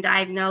may have been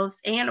diagnosed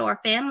and or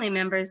family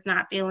members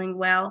not feeling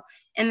well.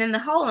 And then the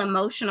whole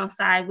emotional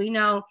side, we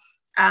know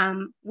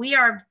we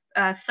are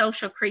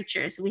social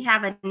creatures. We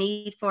have a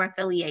need for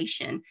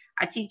affiliation.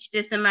 I teach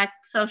this in my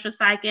social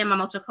psych and my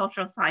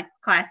multicultural psych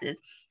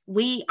classes.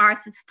 We are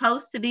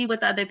supposed to be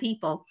with other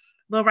people,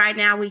 but right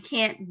now we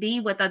can't be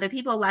with other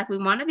people like we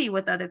want to be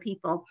with other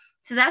people.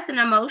 So that's an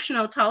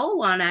emotional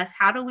toll on us.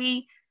 How do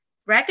we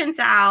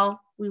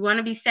reconcile? We want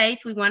to be safe.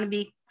 We want to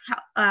be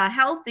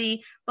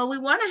healthy, but we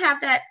want to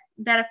have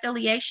that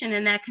affiliation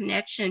and that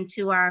connection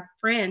to our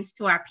friends,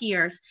 to our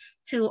peers,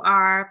 to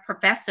our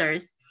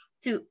professors,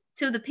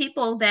 to the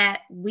people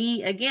that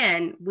we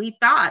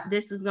thought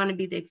this was going to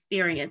be the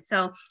experience.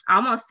 So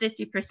almost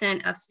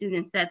 50% of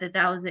students said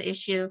that was an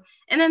issue.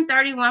 And then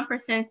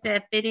 31%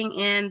 said fitting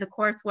in the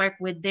coursework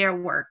with their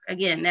work.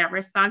 Again, that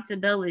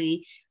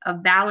responsibility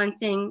of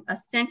balancing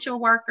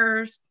essential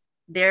workers,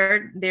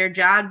 their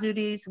job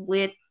duties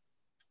with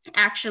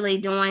actually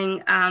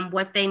doing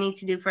what they need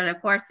to do for their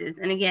courses.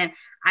 And again,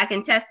 I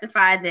can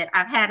testify that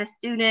I've had a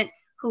student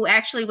who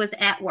actually was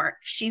at work.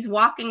 She's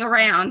walking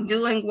around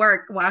doing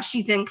work while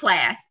she's in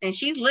class and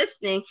she's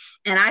listening.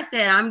 And I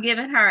said, I'm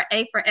giving her an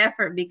A for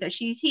effort because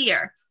she's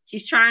here.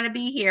 She's trying to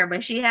be here,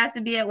 but she has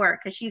to be at work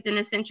because she's an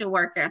essential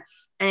worker.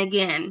 And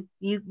again,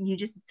 you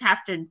just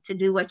have to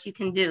do what you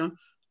can do.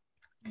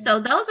 So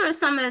those are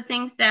some of the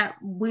things that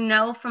we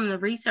know from the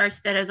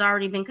research that has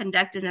already been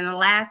conducted in the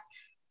last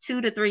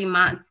 2 to 3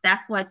 months.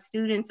 That's what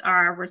students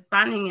are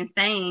responding and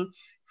saying.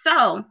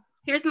 So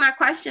here's my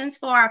questions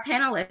for our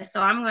panelists.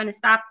 So I'm going to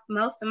stop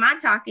most of my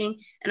talking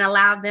and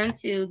allow them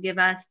to give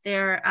us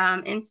their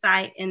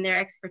insight and their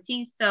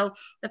expertise. So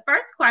the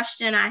first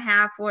question I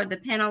have for the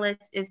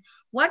panelists is,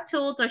 what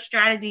tools or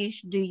strategies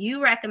do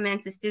you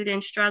recommend to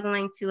students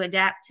struggling to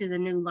adapt to the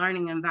new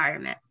learning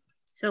environment?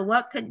 So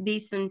what could be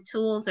some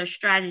tools or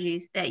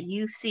strategies that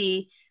you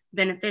see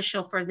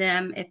beneficial for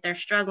them if they're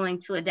struggling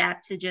to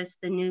adapt to just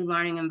the new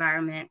learning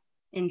environment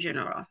in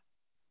general?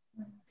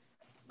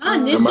 My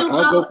initial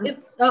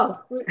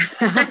thought, we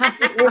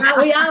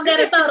all got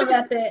a thought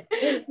about that.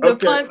 The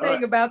fun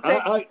thing about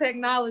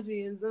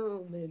technology and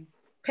Zoom and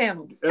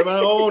panels. Am I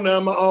on?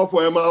 Am I off?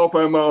 Or am I off?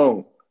 Or am I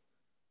on?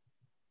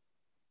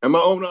 Am I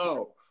on or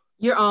off?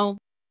 You're on.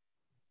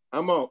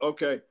 I'm on.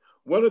 Okay.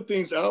 One of the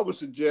things I would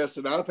suggest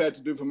that I've had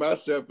to do for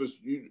myself is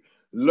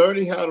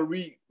learning how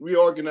to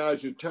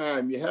reorganize your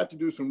time. You have to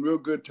do some real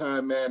good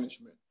time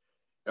management.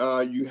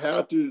 You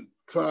have to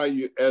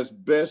try as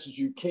best as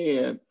you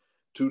can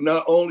to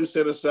not only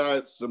set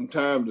aside some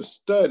time to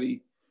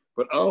study,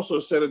 but also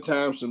set a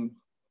time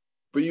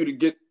for you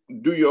to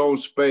do your own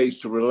space,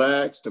 to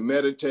relax, to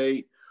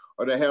meditate,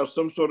 or to have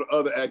some sort of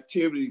other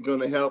activity going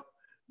to help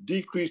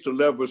decrease the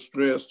level of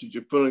stress that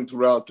you're feeling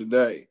throughout the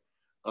day.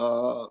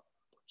 So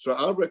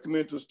I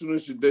recommend to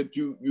students that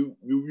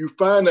you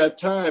find that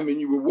time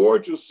and you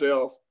reward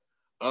yourself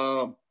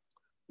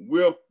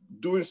with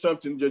doing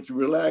something that you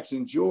relax,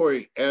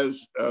 enjoy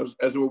as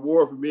a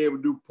reward for being able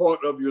to do part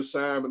of your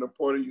assignment or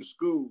part of your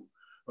school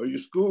or your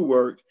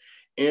schoolwork,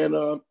 and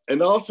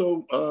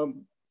also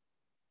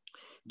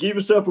give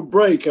yourself a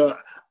break.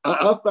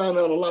 I found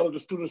out a lot of the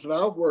students that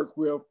I've worked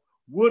with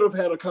would have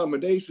had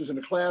accommodations in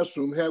the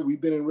classroom had we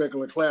been in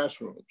regular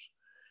classrooms,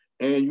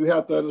 and you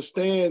have to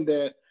understand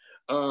that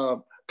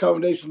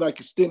accommodations like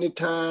extended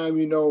time,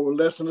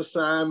 lesson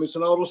assignments,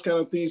 and all those kind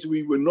of things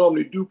we would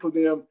normally do for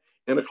them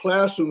in a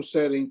classroom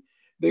setting,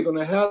 they're going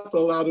to have to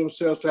allow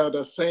themselves to have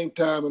that same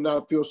time and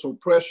not feel so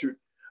pressured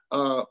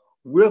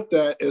with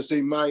that as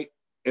they might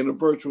in a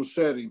virtual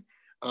setting.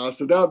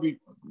 So that would be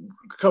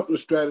a couple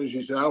of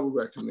strategies that I would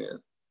recommend.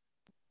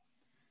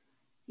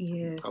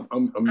 Yes.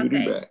 I'm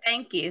muted back.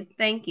 Thank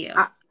you.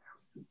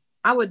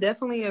 I would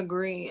definitely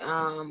agree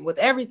with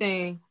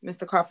everything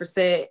Mr. Crawford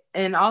said,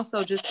 and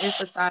also just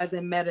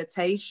emphasizing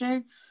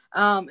meditation.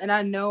 And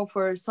I know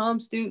for some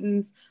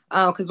students,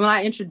 because when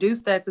I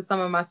introduced that to some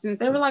of my students,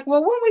 they were like,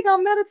 well, when we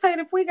gonna meditate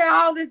if we got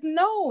all this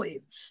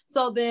noise?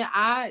 So then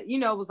I,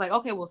 was like,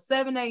 okay, well,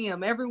 7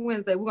 a.m. every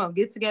Wednesday, we're gonna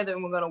get together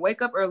and we're gonna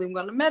wake up early, we're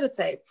gonna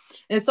meditate.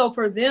 And so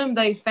for them,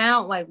 they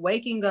found like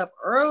waking up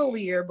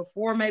earlier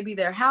before maybe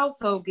their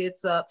household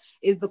gets up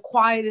is the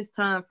quietest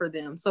time for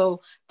them.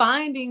 So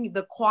finding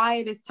the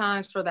quietest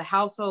times for the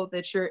household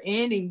that you're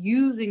in and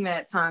using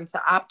that time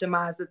to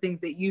optimize the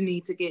things that you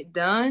need to get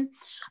done.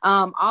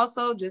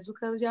 Also, just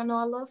because y'all know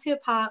I love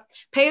hip hop,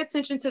 pay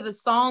attention to the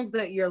songs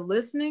that you're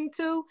listening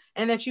to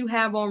and that you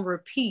have on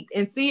repeat,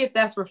 and see if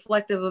that's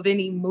reflective of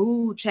any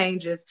mood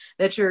changes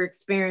that you're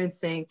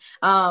experiencing.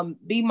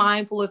 Be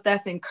mindful if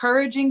that's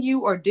encouraging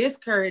you or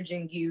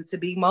discouraging you to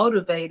be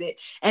motivated,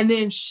 and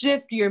then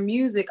shift your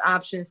music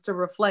options to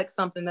reflect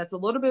something that's a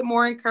little bit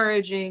more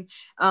encouraging.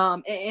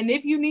 And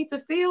if you need to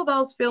feel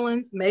those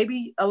feelings,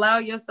 maybe allow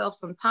yourself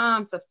some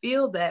time to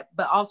feel that,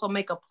 but also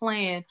make a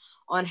plan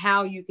on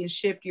how you can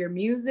shift your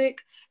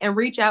music and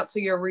reach out to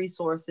your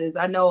resources.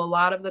 I know a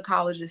lot of the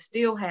colleges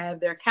still have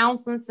their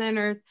counseling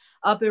centers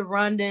up and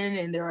running,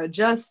 and they're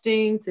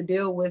adjusting to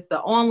deal with the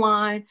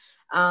online.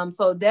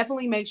 So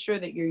definitely make sure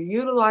that you're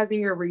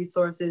utilizing your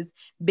resources,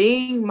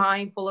 being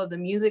mindful of the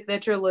music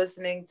that you're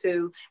listening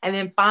to, and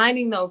then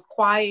finding those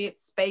quiet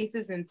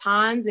spaces and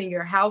times in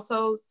your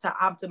households to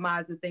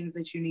optimize the things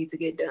that you need to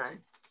get done.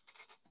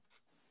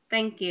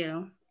 Thank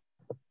you.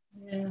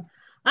 Yeah.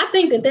 I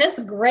think that that's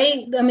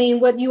great. I mean,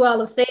 what you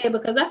all have said,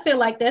 because I feel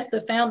like that's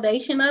the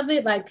foundation of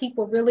it. Like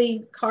people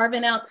really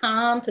carving out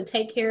time to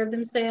take care of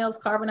themselves,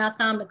 carving out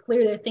time to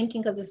clear their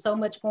thinking because there's so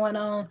much going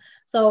on.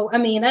 So, I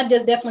mean, I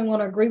just definitely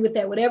want to agree with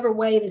that. Whatever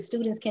way that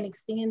students can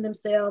extend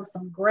themselves,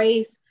 some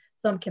grace,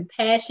 some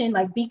compassion,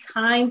 like be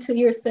kind to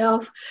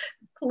yourself.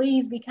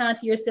 Please be kind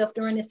to yourself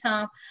during this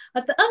time.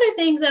 But the other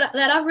things that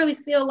I really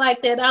feel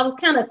like that I was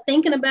kind of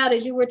thinking about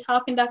as you were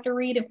talking, Dr.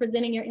 Reed, and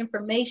presenting your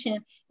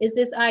information is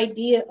this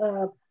idea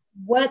of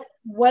what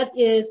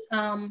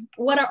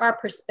are our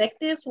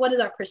perspectives? What is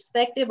our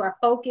perspective, our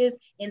focus,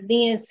 and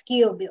then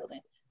skill building.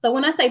 So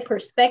when I say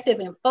perspective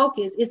and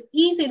focus, it's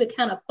easy to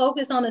kind of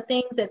focus on the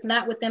things that's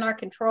not within our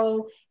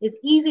control. It's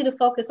easy to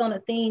focus on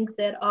the things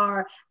that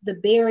are the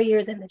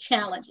barriers and the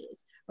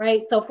challenges.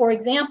 Right. So, for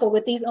example,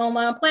 with these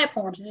online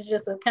platforms, this is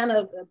just a kind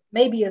of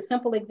maybe a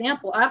simple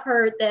example. I've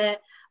heard that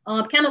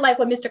kind of like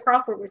what Mr.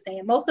 Crawford was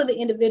saying, most of the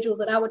individuals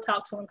that I would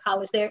talk to in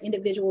college, they're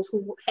individuals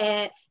who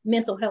had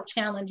mental health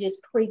challenges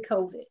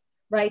pre-COVID.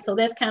 Right. So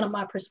that's kind of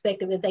my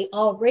perspective, that they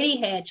already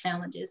had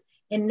challenges.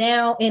 And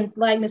now, and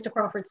like Mr.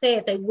 Crawford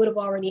said, they would have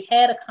already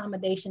had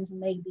accommodations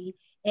maybe.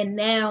 And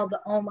now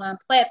the online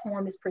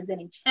platform is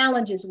presenting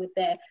challenges with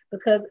that,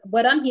 because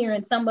what I'm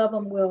hearing, some of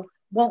them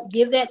won't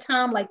give that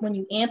time. Like when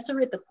you answer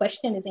it, the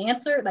question is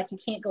answered, like you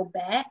can't go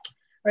back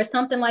or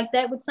something like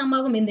that with some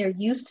of them. And they're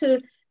used to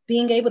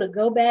being able to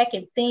go back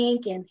and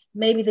think, and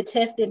maybe the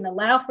test didn't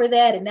allow for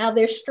that. And now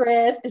they're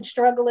stressed and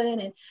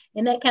struggling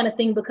and that kind of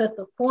thing, because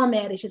the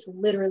format is just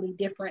literally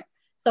different.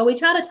 So we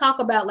try to talk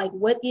about like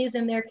what is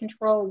in their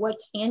control,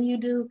 what can you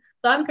do?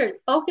 So I'm going to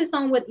focus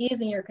on what is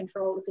in your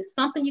control. If it's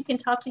something you can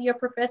talk to your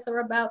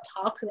professor about,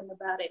 talk to them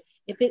about it.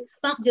 If it's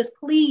something, just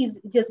please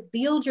just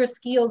build your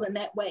skills in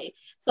that way.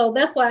 So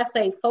that's why I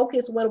say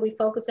focus. What are we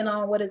focusing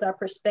on? What is our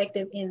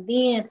perspective? And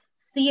then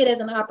see it as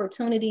an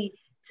opportunity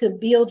to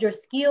build your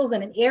skills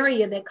in an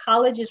area that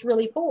college is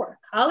really for.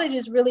 College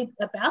is really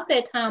about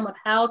that time of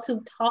how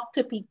to talk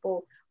to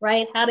people,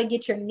 right? How to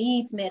get your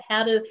needs met,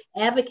 how to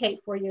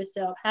advocate for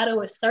yourself, how to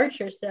assert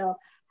yourself,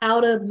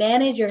 how to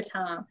manage your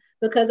time.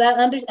 Because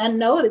I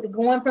know that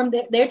going from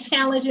their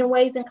challenging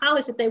ways in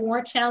college that they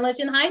weren't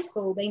challenged in high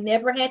school. They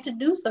never had to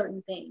do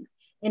certain things.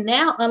 And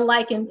now,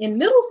 unlike in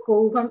middle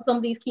school, from some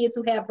of these kids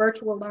who have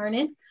virtual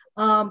learning,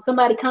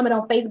 somebody commented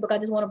on Facebook, I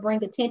just want to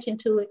bring attention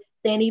to it,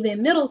 saying even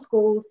in middle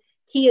schools,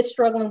 kids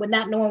struggling with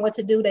not knowing what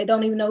to do. They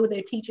don't even know who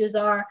their teachers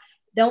are,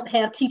 don't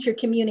have teacher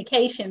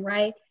communication,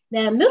 right?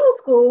 Now in middle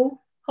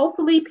school,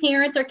 hopefully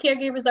parents or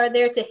caregivers are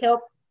there to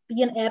help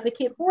be an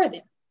advocate for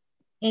them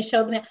and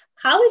show them that.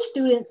 College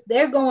students,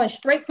 they're going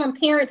straight from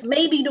parents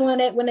maybe doing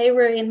that when they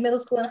were in middle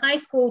school and high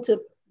school to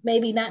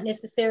maybe not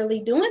necessarily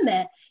doing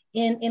that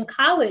in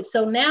college.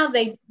 So now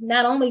they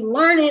not only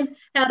learning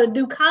how to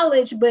do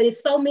college, but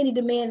it's so many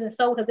demands, and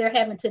so because they're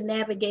having to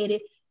navigate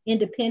it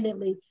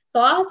independently. So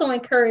I also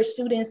encourage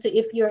students to,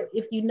 if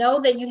you know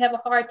that you have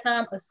a hard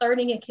time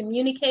asserting and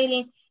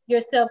communicating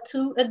yourself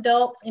to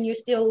adults and you're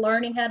still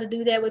learning how to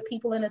do that with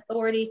people in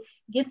authority,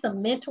 get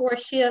some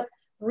mentorship,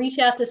 reach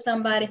out to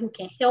somebody who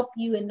can help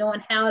you in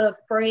knowing how to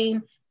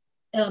frame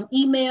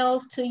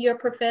emails to your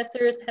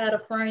professors, how to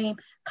frame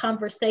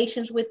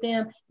conversations with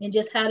them, and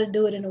just how to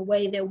do it in a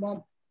way that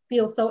won't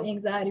feel so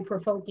anxiety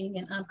provoking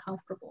and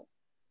uncomfortable.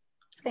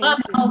 So I'll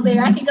pause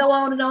there. I can go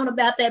on and on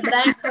about that, but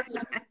I encourage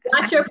you,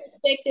 watch your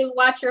perspective,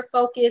 watch your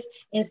focus,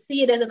 and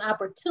see it as an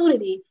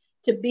opportunity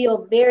to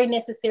build very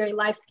necessary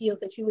life skills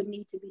that you would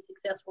need to be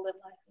successful in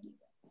life anyway.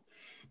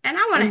 And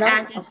I want to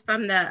add this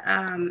from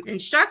the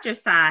instructor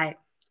side.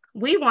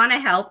 We want to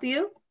help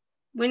you.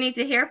 We need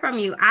to hear from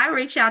you. I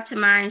reach out to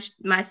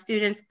my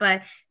students,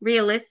 but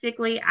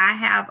realistically, I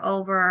have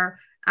over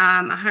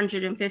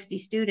 150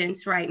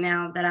 students right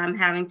now that I'm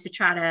having to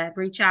try to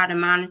reach out and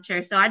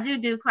monitor. So I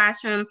do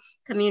classroom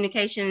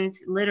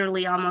communications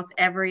literally almost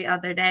every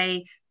other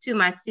day to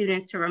my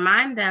students to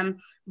remind them.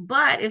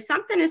 But if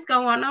something is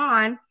going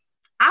on,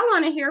 I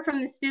want to hear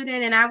from the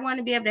student and I want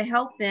to be able to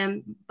help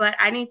them, but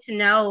I need to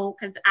know,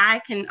 because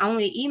I can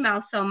only email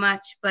so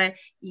much, but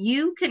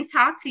you can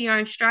talk to your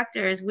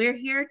instructors. We're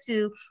here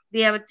to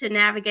be able to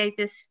navigate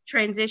this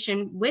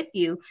transition with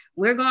you.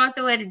 We're going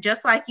through it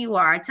just like you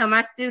are. I tell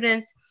my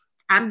students,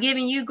 I'm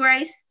giving you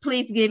grace,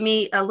 please give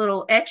me a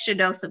little extra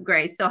dose of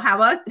grace. So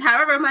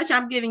however much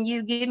I'm giving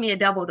you, give me a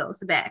double dose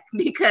back,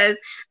 because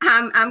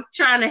I'm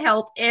trying to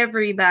help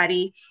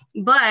everybody,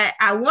 but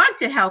I want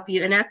to help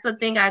you. And that's the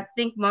thing I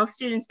think most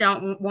students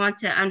don't want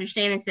to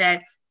understand, is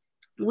that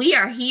we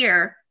are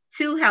here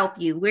to help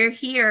you. We're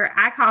here.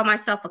 I call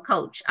myself a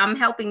coach. I'm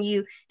helping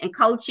you and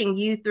coaching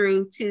you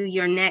through to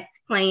your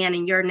next plan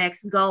and your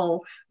next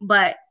goal.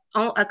 But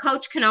a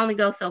coach can only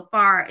go so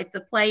far if the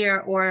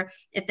player or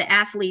if the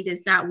athlete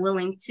is not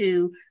willing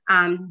to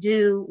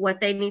do what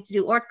they need to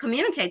do, or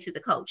communicate to the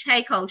coach.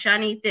 Hey, coach, I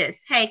need this.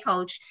 Hey,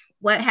 coach,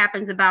 what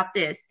happens about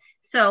this?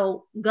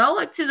 So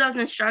go to those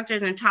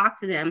instructors and talk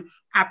to them.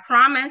 I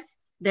promise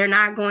they're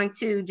not going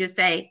to just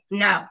say,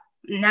 no.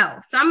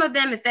 Some of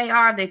them, if they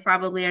are, they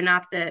probably are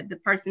not the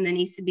person that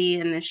needs to be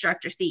in the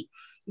instructor seat.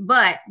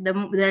 But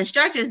the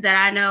instructors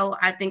that I know,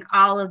 I think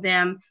all of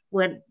them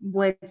would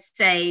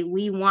say,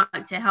 we want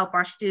to help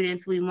our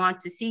students. We want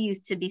to see you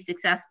to be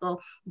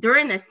successful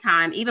during this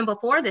time. Even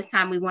before this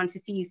time, we want to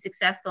see you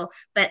successful,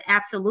 but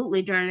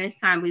absolutely during this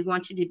time, we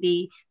want you to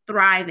be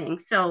thriving.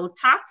 So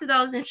talk to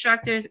those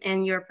instructors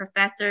and your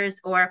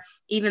professors, or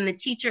even the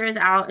teachers.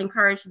 I'll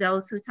encourage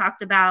those who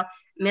talked about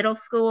middle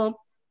school.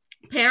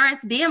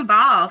 Parents, be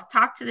involved.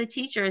 Talk to the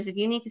teachers. If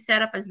you need to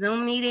set up a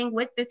Zoom meeting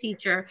with the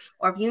teacher,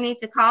 or if you need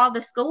to call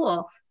the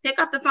school, pick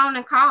up the phone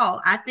and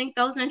call. I think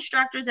those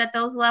instructors at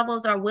those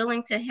levels are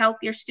willing to help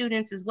your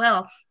students as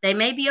well. They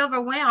may be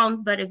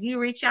overwhelmed, but if you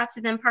reach out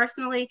to them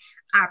personally,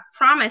 I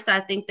promise I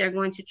think they're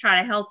going to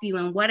try to help you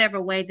in whatever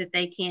way that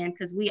they can,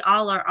 because we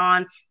all are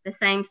on the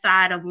same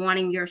side of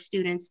wanting your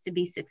students to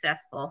be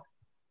successful.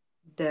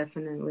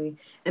 Definitely.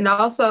 And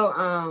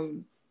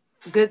also,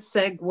 good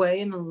segue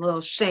and a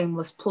little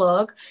shameless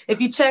plug. If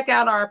you check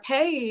out our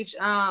page,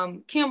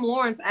 Kim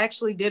Lawrence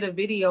actually did a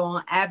video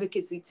on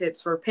advocacy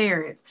tips for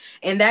parents,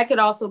 and that could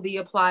also be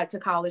applied to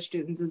college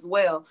students as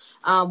well.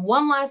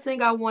 One last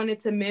thing I wanted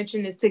to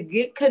mention is to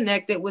get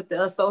connected with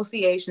the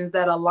associations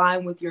that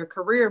align with your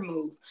career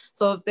move.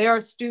 So if there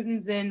are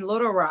students in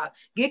Little Rock,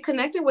 get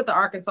connected with the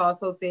Arkansas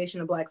Association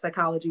of Black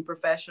Psychology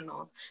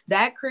Professionals.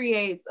 That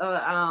creates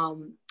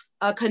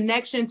a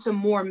connection to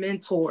more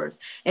mentors.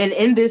 And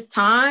in this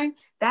time,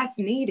 that's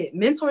needed.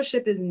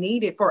 Mentorship is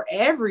needed for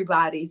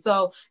everybody.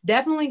 So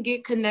definitely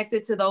get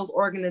connected to those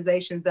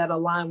organizations that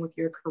align with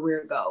your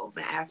career goals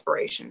and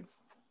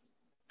aspirations.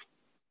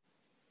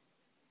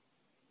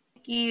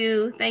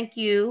 Thank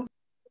you.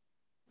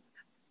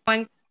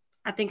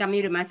 I think I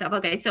muted myself.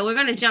 Okay, so we're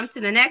going to jump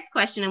to the next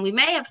question, and we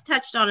may have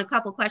touched on a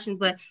couple questions,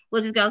 but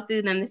we'll just go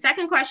through them. The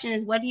second question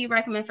is, what do you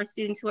recommend for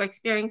students who are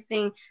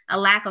experiencing a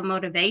lack of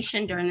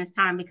motivation during this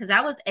time? Because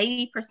that was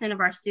 80% of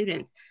our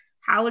students.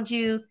 How would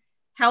you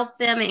help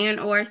them and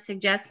or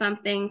suggest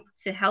something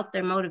to help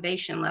their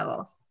motivation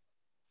levels?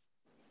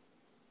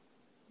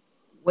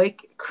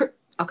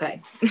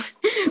 Okay.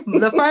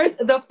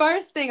 The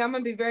first thing, I'm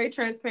going to be very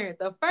transparent.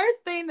 The first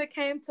thing that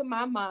came to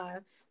my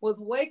mind was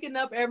waking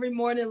up every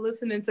morning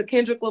listening to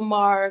Kendrick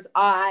Lamar's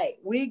 "All right,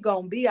 we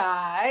gonna be all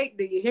right."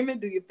 Do you hear me?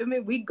 Do you feel me?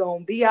 We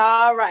gonna be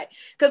all right.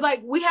 Because like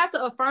we have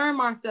to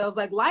affirm ourselves.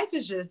 Like life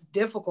is just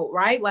difficult,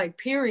 right? Like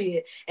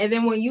period. And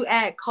then when you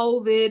add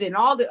COVID and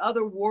all the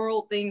other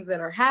world things that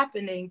are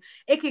happening,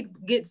 it could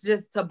get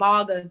just to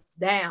bog us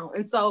down.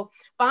 And so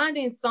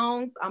finding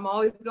songs, I'm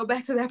always go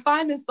back to that,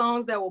 finding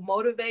songs that will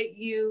motivate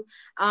you.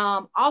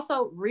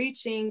 Also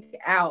reaching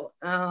out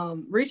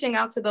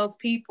to those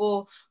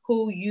people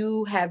who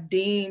you have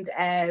deemed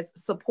as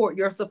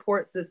your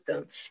support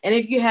system. And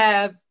if you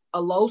have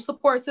a low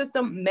support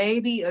system,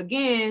 maybe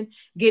again,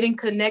 getting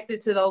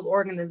connected to those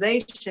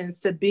organizations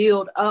to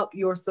build up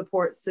your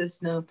support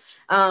system.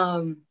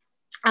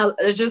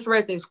 I just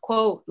read this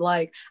quote,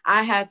 like,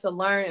 I had to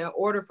learn in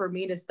order for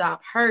me to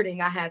stop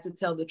hurting, I had to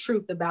tell the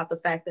truth about the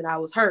fact that I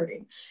was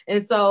hurting.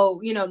 And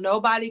so,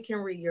 nobody can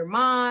read your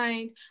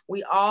mind.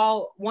 We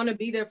all want to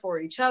be there for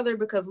each other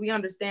because we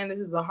understand this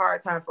is a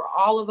hard time for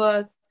all of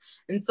us.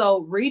 And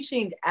so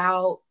reaching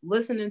out,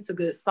 listening to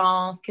good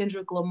songs,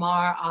 Kendrick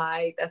Lamar,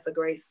 that's a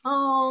great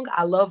song.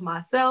 I Love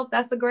Myself,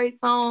 that's a great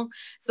song.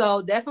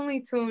 So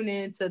definitely tune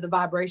in to the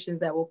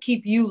vibrations that will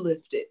keep you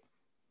lifted.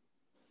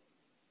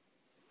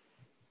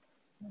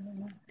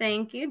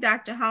 Thank you,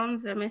 Dr.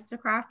 Holmes or Mr.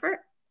 Crawford.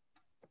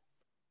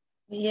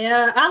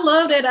 Yeah, I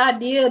love that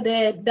idea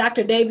that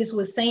Dr. Davis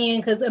was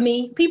saying, because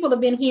people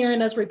have been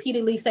hearing us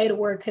repeatedly say the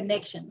word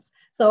connections.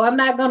 So I'm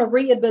not going to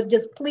read it, but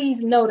just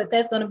please know that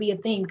that's going to be a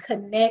theme.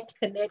 Connect,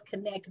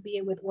 be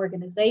it with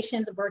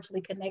organizations,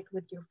 virtually connect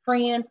with your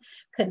friends,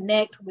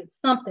 connect with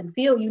something.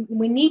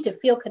 We need to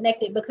feel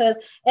connected, because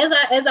as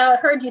I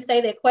heard you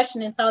say that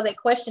question and saw that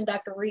question,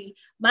 Dr. Reed,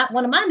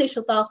 one of my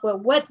initial thoughts were,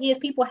 what is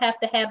people have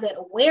to have that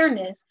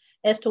awareness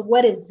as to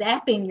what is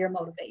zapping your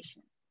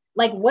motivation.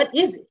 Like, what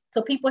is it?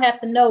 So people have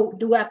to know,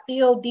 do I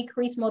feel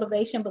decreased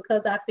motivation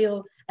because I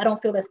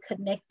don't feel as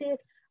connected?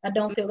 I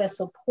don't feel as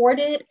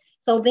supported.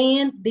 So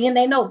then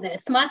they know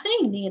that's my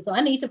thing then. So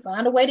I need to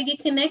find a way to get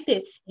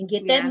connected and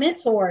get that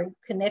mentor,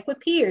 connect with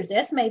peers.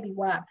 That's maybe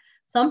why.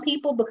 Some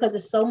people, because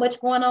there's so much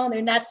going on,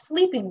 they're not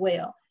sleeping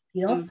well. If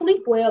you don't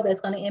sleep well,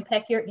 that's going to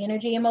impact your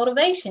energy and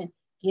motivation.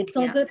 Get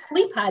some good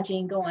sleep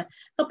hygiene going.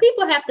 So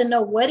people have to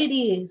know what it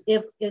is.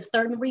 If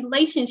certain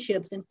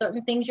relationships and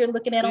certain things you're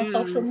looking at on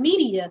social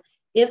media,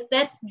 if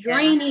that's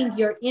draining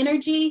your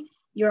energy,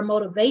 your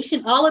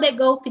motivation, all of that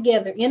goes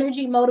together,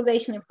 energy,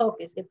 motivation, and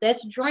focus. If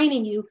that's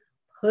draining you,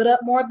 put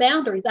up more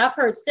boundaries. I've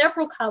heard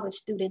several college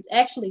students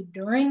actually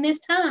during this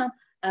time,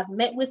 I've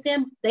met with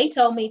them, they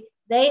told me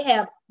they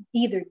have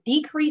either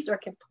decreased or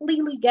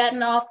completely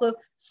gotten off of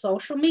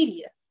social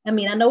media. I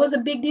mean, I know it's a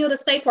big deal to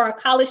say for our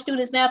college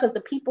students now, because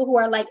the people who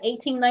are like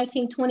 18,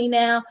 19, 20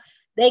 now,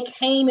 they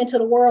came into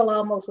the world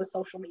almost with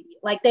social media.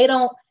 Like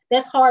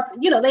that's hard.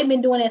 They've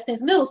been doing that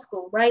since middle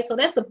school, right? So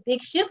that's a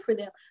big shift for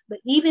them. But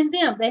even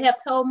them, they have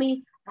told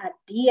me, I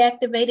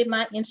deactivated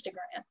my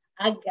Instagram.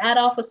 I got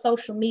off of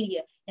social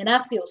media and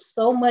I feel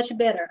so much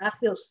better. I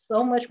feel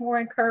so much more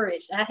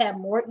encouraged. I have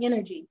more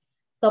energy.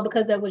 So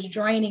because that was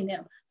draining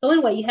them. So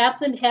anyway, you have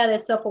to have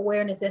that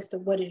self-awareness as to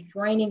what is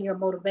draining your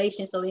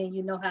motivation, so then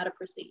you know how to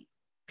proceed.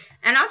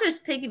 And I'll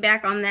just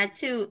piggyback on that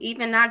too,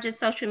 even not just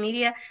social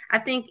media. I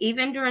think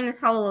even during this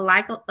whole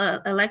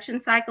election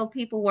cycle,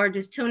 people were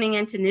just tuning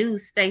into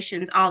news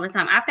stations all the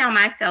time. I found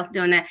myself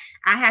doing that.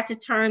 I had to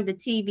turn the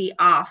TV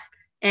off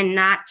and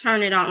not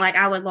turn it on. Like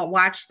I would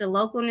watch the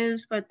local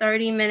news for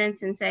 30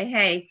 minutes and say,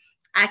 hey,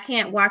 I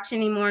can't watch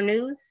any more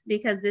news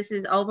because this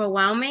is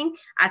overwhelming.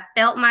 I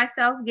felt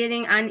myself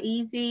getting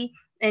uneasy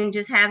and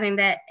just having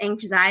that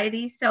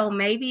anxiety. So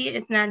maybe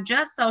it's not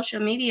just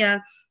social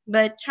media,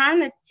 but turn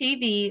the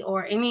TV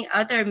or any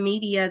other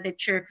media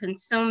that you're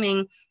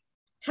consuming,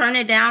 turn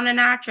it down a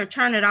notch or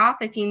turn it off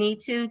if you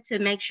need to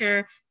make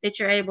sure that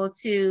you're able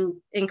to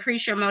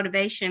increase your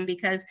motivation,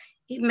 because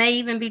it may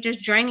even be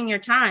just draining your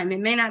time. It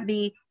may not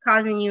be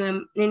causing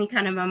you any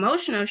kind of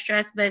emotional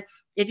stress, but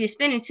if you're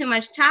spending too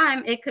much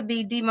time, it could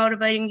be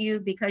demotivating you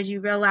because you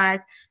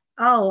realize,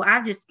 oh,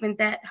 I just spent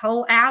that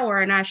whole hour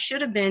and I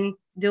should have been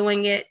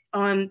doing it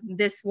on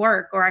this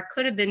work, or I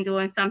could have been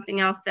doing something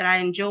else that I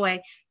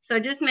enjoy. So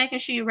just making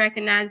sure you're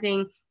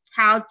recognizing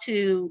how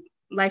to,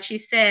 like she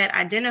said,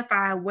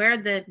 identify where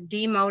the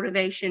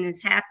demotivation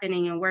is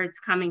happening and where it's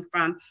coming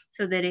from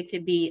so that it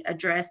could be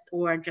addressed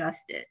or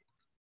adjusted.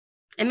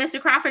 And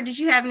Mr. Crawford, did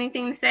you have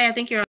anything to say? I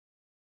think you're.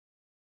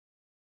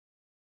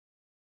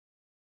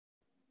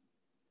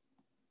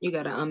 You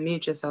got to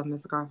unmute yourself,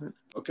 Mr. Crawford.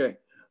 Okay.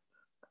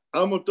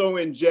 I'm going to throw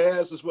in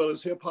jazz as well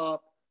as hip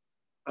hop.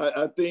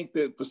 I think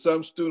that for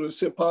some students,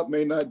 hip hop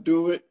may not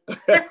do it.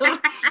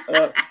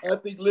 I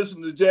think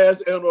listening to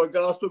jazz and or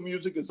gospel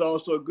music is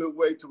also a good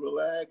way to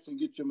relax and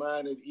get your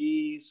mind at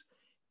ease.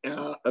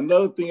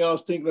 Another thing I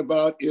was thinking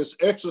about is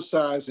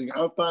exercising.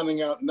 I'm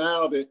finding out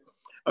now that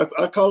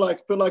I feel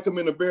like I'm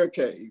in a bear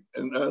cave,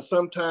 and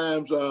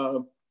sometimes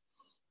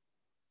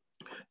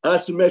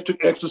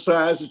isometric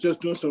exercise is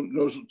just doing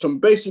some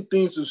basic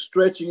things and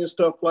stretching and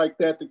stuff like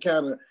that to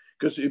kind of,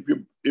 because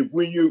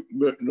when you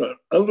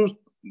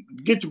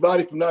get your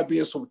body from not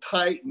being so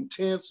tight and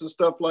tense and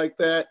stuff like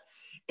that.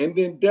 And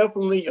then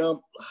definitely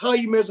how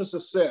you measure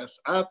success.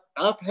 I've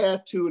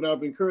had to, and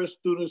I've encouraged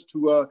students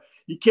to,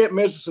 you can't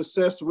measure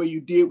success the way you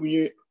did when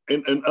you're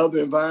in other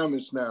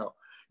environments now.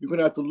 You're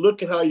gonna have to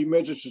look at how you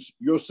measure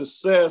your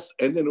success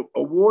and then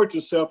award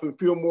yourself and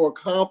feel more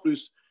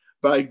accomplished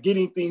by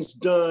getting things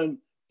done,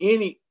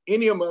 any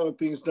amount of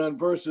things done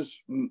versus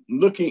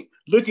looking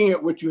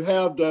at what you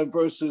have done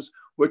versus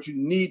what you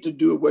need to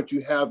do or what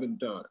you haven't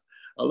done.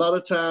 A lot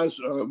of times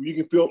you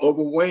can feel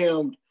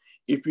overwhelmed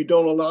if you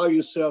don't allow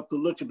yourself to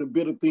look at the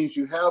bit of things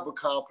you have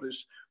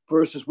accomplished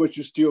versus what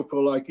you still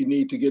feel like you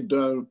need to get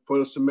done for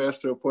the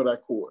semester or for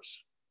that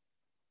course.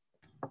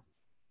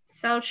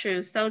 So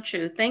true, so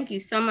true. Thank you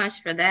so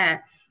much for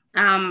that.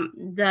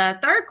 The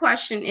third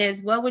question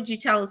is, what would you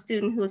tell a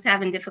student who is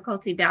having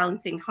difficulty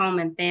balancing home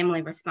and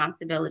family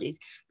responsibilities?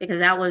 Because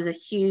that was a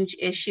huge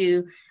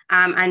issue.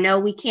 I know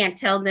we can't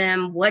tell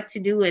them what to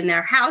do in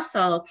their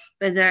household,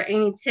 but is there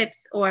any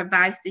tips or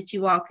advice that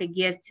you all could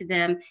give to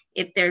them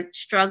if they're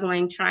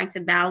struggling trying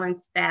to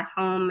balance that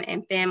home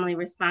and family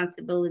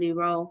responsibility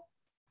role?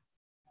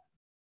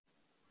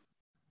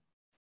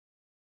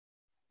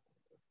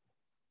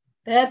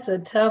 That's a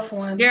tough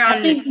one. You're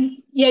on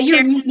mute. You're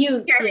on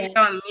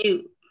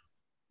mute.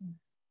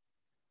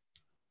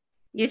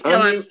 You're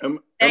still on.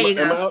 There you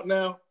go. Am I out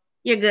now?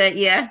 You're good,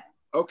 yeah.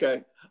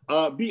 Okay.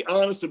 Be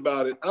honest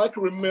about it. I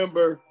can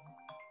remember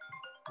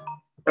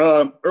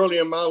early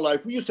in my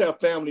life, we used to have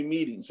family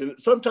meetings, and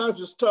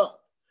sometimes it's tough.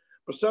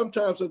 But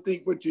sometimes I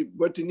think what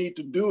you need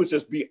to do is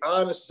just be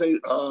honest. Say,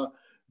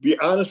 be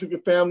honest with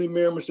your family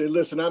members. Say,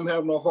 listen, I'm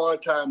having a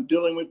hard time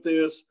dealing with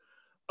this.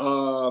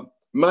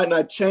 Might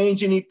not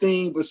change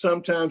anything, but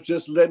sometimes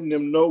just letting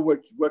them know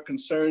what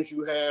concerns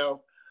you have,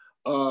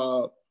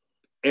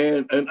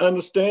 and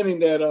understanding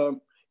that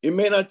it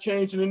may not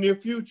change in the near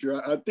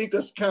future. I think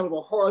that's kind of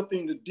a hard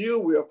thing to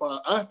deal with.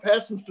 I've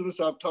had some students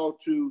I've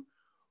talked to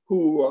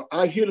who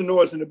I hear the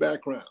noise in the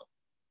background.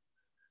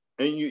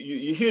 And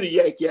you hear the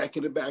yak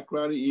in the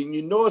background, and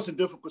you know it's a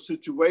difficult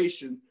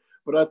situation.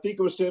 But I think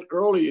it was said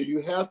earlier,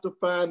 you have to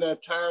find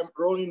that time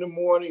early in the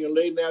morning and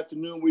late in the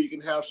afternoon where you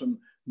can have some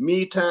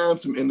me time,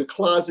 some in the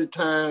closet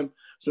time,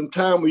 some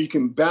time where you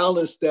can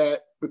balance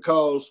that,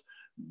 because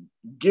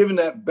giving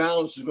that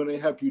balance is going to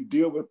help you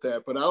deal with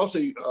that. But I also,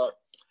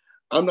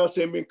 I'm not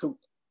saying being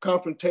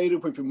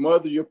confrontative with your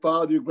mother, your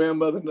father, your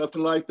grandmother,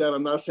 nothing like that.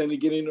 I'm not saying to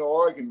get into an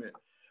argument,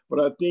 but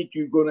I think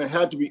you're going to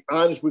have to be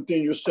honest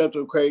within yourself.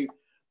 Okay,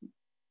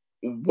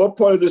 what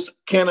part of this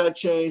can I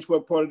change?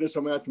 What part of this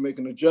I'm going to have to make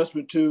an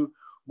adjustment to?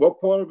 What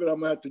part of it I'm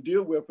going to have to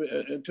deal with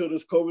until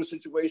this COVID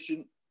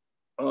situation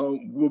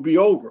will be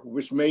over,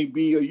 which may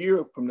be a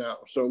year from now.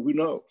 So who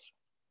knows?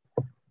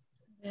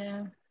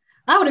 Yeah,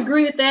 I would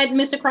agree with that,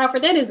 Mr.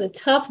 Crawford. That is a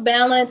tough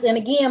balance. And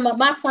again,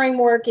 my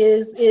framework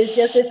is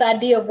just this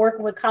idea of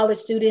working with college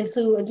students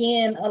who,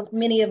 again,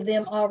 many of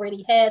them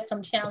already had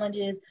some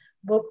challenges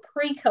but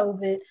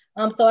pre-COVID.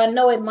 So I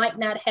know it might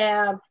not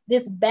have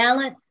this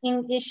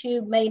balancing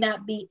issue, may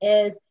not be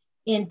as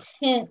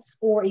intense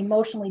or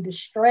emotionally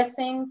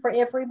distressing for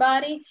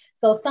everybody.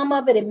 So some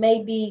of it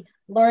may be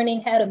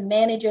learning how to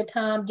manage your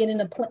time,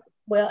 getting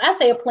well, I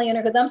say a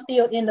planner because I'm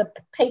still in the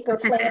paper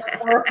planner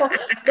world,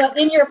 but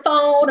in your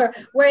phone or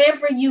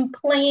wherever you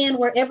plan,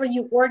 wherever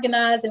you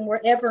organize, and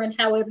wherever and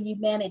however you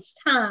manage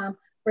time.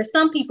 For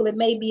some people, it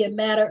may be a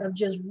matter of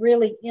just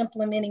really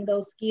implementing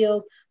those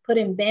skills,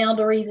 putting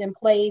boundaries in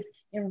place,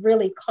 and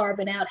really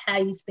carving out how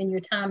you spend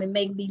your time. It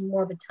may be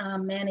more of a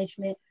time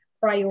management,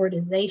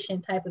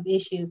 prioritization type of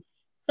issue.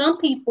 Some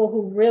people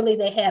who really,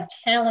 they have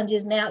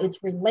challenges now,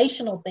 it's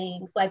relational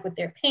things like with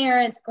their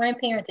parents,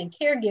 grandparents, and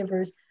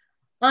caregivers.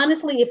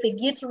 Honestly, if it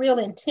gets real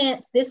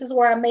intense, this is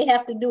where I may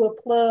have to do a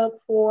plug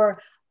for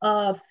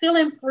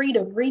feeling free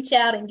to reach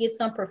out and get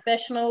some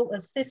professional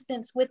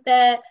assistance with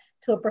that,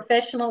 to a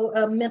professional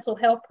mental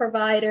health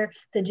provider,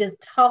 to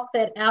just talk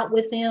that out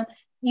with them.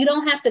 You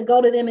don't have to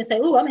go to them and say,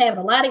 oh, I'm having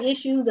a lot of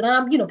issues and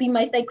I'm, people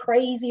might say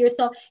crazy or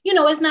something.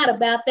 It's not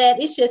about that.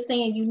 It's just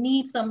saying you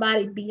need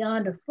somebody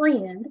beyond a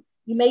friend.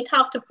 You may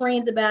talk to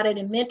friends about it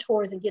and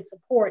mentors and get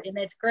support, and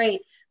that's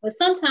great. But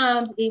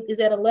sometimes it is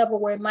at a level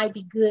where it might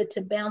be good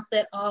to bounce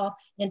that off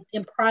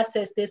and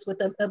process this with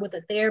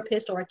a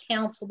therapist or a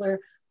counselor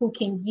who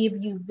can give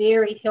you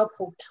very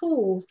helpful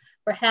tools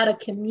for how to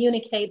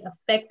communicate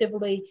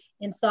effectively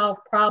and solve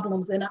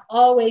problems. And I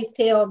always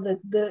tell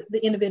the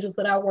individuals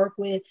that I work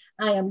with,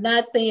 I am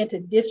not saying to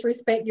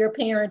disrespect your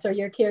parents or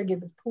your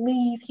caregivers.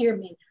 Please hear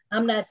me.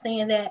 I'm not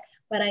saying that,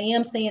 but I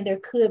am saying there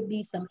could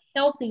be some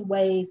healthy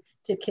ways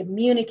to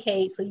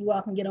communicate so you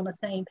all can get on the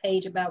same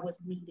page about what's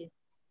needed.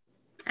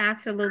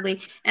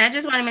 Absolutely. And I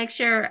just want to make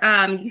sure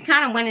you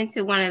kind of went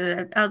into one of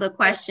the other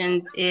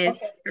questions is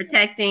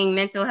protecting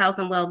mental health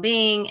and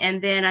well-being.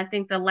 And then I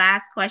think the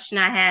last question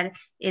I had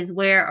is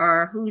where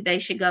or who they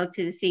should go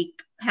to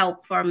seek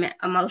help for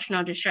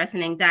emotional distress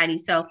and anxiety.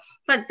 So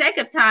for the sake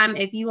of time,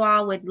 if you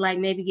all would like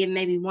maybe give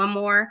maybe one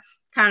more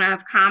kind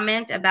of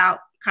comment about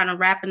kind of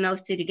wrapping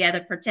those two together,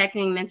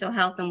 protecting mental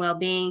health and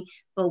well-being,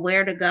 but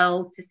where to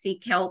go to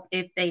seek help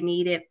if they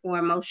need it for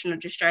emotional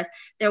distress.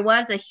 There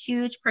was a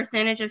huge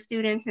percentage of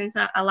students in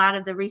a lot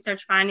of the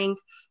research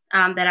findings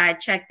that I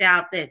checked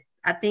out that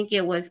I think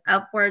it was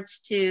upwards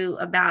to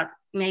about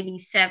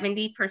maybe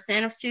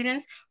 70% of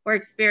students were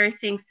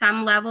experiencing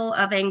some level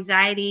of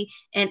anxiety,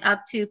 and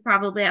up to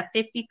probably a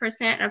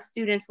 50% of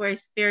students were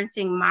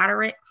experiencing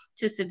moderate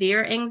to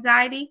severe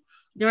anxiety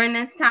during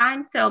this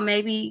time. So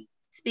maybe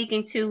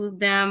speaking to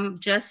them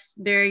just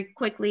very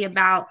quickly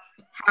about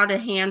how to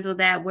handle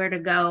that, where to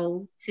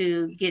go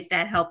to get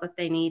that help if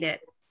they need it.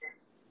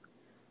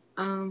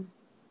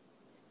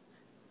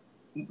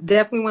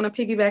 Definitely want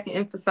to piggyback and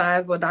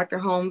emphasize what Dr.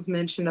 Holmes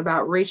mentioned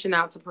about reaching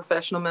out to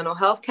professional mental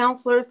health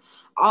counselors.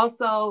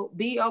 Also,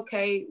 be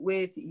okay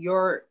with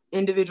your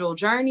individual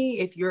journey.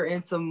 If you're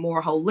into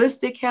more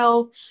holistic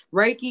health,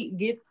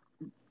 Reiki,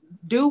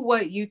 do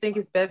what you think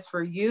is best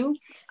for you.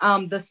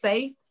 The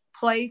Safe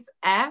Place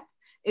app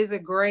is a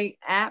great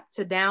app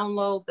to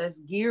download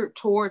that's geared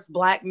towards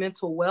Black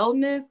mental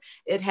wellness.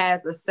 It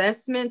has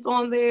assessments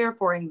on there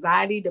for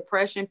anxiety,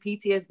 depression,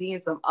 PTSD,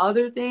 and some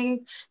other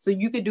things. So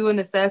you could do an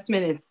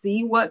assessment and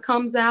see what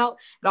comes out.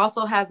 It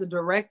also has a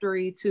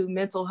directory to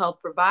mental health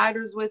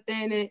providers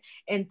within it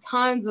and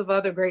tons of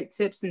other great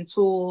tips and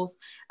tools.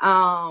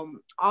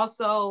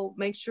 Also,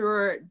 make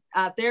sure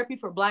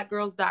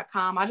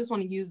therapyforblackgirls.com. I just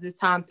want to use this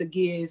time to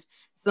give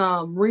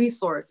some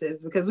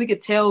resources because we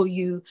could tell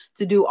you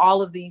to do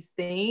all of these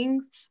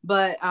things,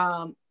 but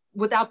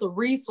without the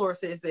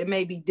resources, it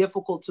may be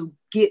difficult to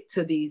get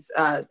to these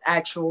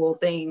actual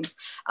things.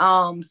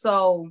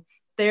 So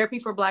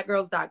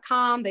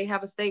therapyforblackgirls.com, they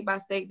have a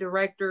state-by-state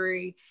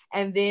directory.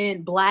 And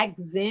then Black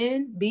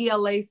Zen,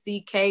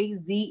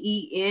 BLACKZEN,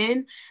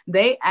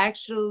 they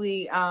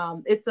actually,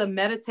 it's a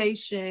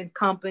meditation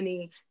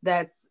company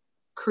that's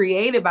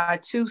created by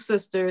two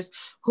sisters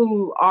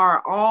who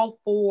are all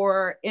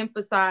for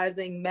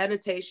emphasizing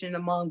meditation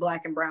among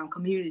Black and Brown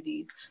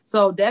communities.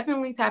 So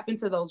definitely tap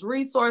into those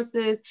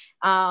resources.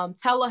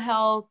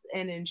 Telehealth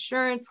and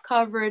insurance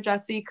coverage I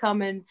see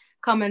coming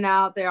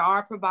out. There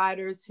are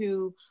providers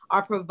who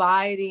are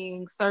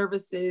providing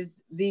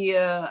services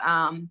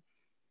via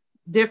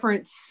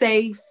different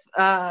safe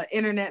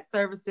internet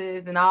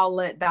services, and I'll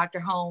let Dr.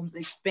 Holmes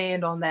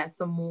expand on that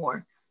some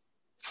more.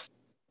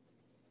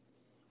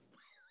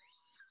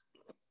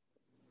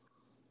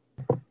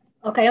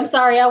 Okay, I'm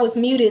sorry, I was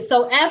muted.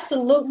 So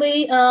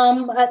absolutely,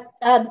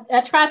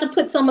 I tried to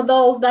put some of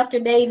those,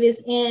 Dr. Davis,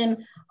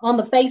 in on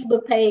the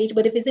Facebook page,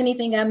 but if it's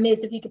anything I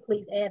missed, if you could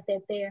please add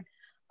that there.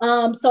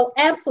 So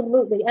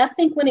absolutely, I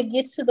think when it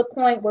gets to the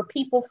point where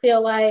people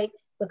feel like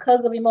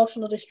because of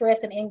emotional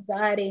distress and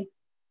anxiety,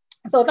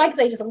 so if I could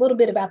say just a little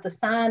bit about the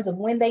signs of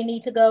when they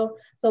need to go.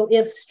 So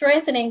if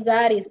stress and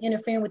anxiety is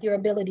interfering with your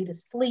ability to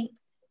sleep,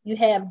 you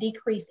have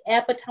decreased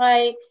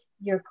appetite,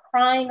 you're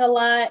crying a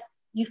lot,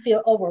 you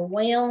feel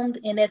overwhelmed,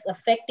 and that's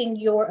affecting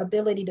your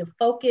ability to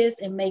focus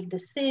and make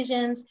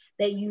decisions,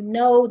 that you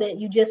know that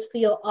you just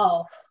feel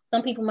off.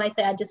 Some people might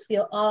say, I just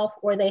feel off,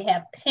 or they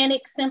have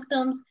panic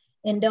symptoms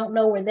and don't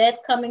know where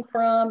that's coming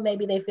from.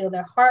 Maybe they feel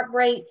their heart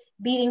rate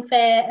beating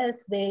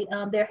fast.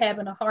 They're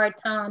having a hard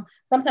time,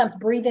 sometimes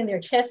breathing, their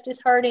chest is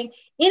hurting.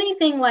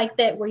 Anything like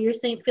that where you're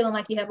feeling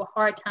like you have a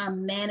hard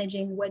time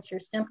managing what your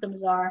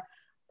symptoms are,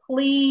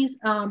 please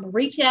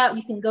reach out.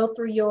 You can go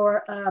through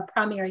your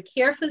primary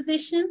care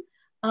physician.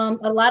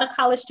 A lot of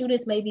college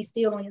students may be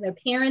still on their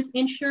parents'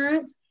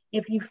 insurance.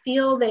 If you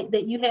feel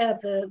that you have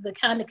the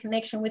kind of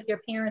connection with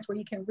your parents where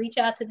you can reach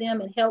out to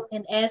them and help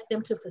and ask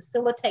them to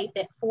facilitate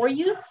that for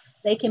you,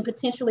 they can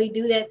potentially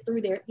do that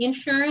through their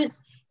insurance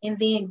and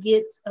then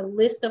get a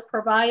list of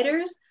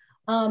providers.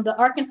 The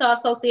Arkansas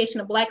Association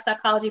of Black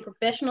Psychology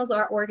Professionals,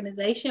 our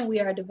organization,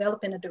 we are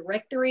developing a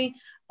directory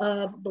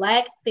of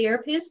Black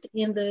therapists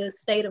in the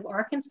state of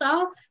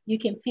Arkansas. You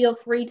can feel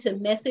free to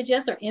message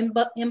us or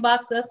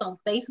inbox us on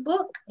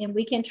Facebook, and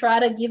we can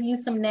try to give you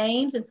some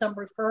names and some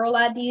referral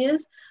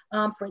ideas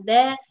for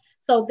that.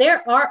 So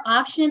there are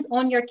options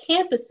on your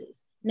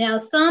campuses. Now,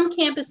 some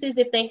campuses,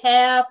 if they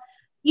have,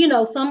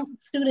 some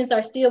students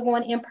are still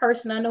going in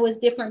person. I know it's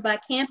different by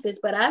campus,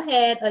 but I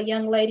had a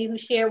young lady who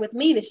shared with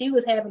me that she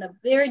was having a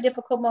very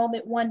difficult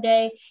moment one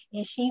day,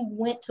 and she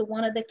went to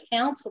one of the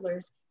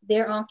counselors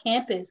there on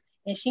campus,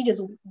 and she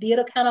just did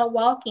a kind of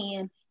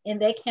walk-in,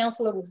 and that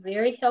counselor was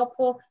very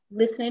helpful,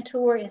 listening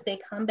to her and said,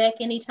 come back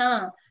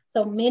anytime.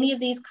 So many of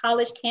these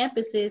college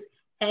campuses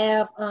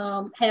have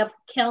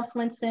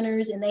counseling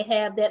centers, and they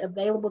have that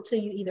available to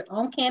you either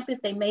on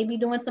campus. They may be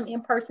doing some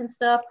in-person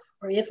stuff,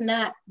 or if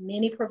not,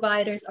 many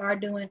providers are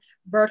doing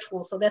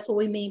virtual. So that's what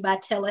we mean by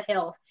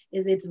telehealth,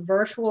 is it's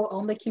virtual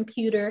on the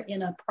computer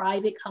in a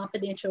private,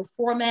 confidential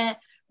format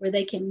where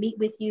they can meet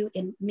with you,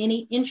 and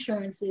many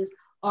insurances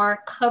are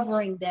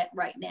covering that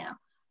right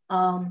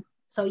now.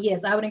 So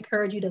yes, I would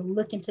encourage you to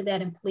look into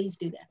that, and please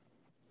do that.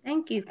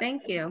 Thank you.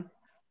 Thank you.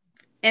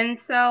 And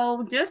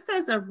so just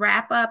as a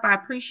wrap up, I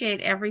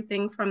appreciate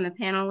everything from the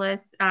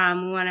panelists.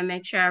 We want to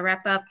make sure I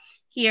wrap up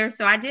here.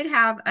 So I did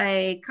have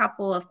a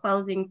couple of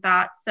closing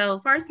thoughts. So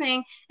first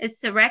thing is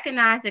to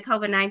recognize that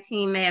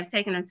COVID-19 may have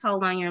taken a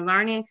toll on your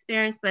learning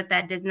experience, but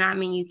that does not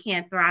mean you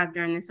can't thrive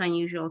during this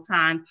unusual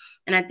time.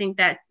 And I think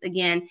that's,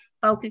 again,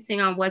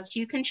 focusing on what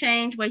you can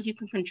change, what you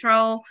can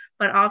control,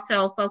 but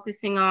also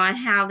focusing on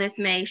how this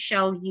may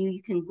show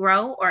you can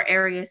grow, or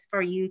areas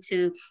for you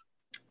to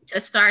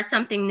start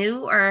something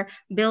new or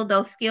build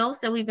those skills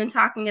that we've been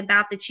talking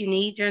about that you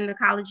need during the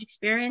college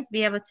experience,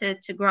 be able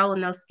to grow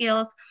in those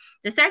skills.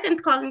 The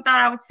second closing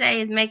thought I would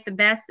say is make the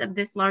best of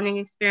this learning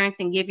experience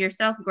and give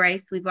yourself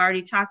grace. We've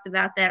already talked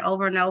about that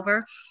over and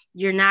over.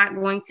 You're not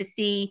going to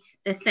see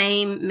the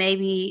same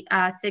maybe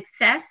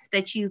success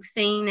that you've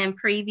seen in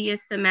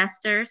previous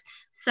semesters.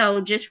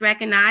 So just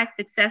recognize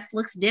success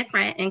looks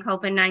different in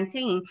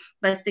COVID-19,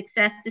 but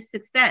success is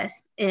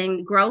success,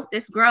 and growth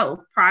is growth.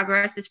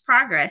 Progress is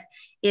progress.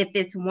 If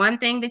it's one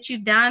thing that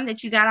you've done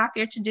that you got off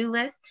your to-do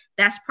list,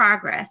 that's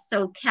progress.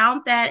 So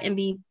count that and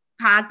be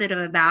positive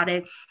about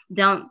it.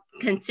 Don't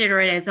consider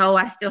it as, oh,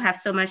 I still have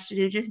so much to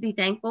do. Just be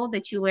thankful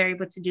that you were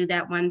able to do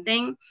that one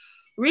thing.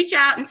 Reach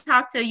out and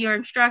talk to your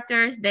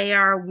instructors. They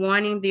are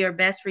wanting your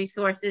best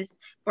resources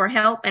for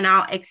help. And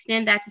I'll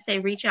extend that to say,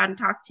 reach out and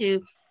talk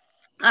to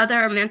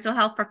other mental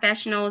health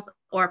professionals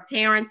or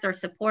parents or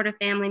supportive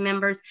family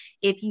members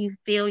if you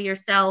feel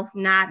yourself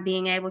not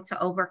being able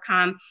to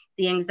overcome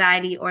the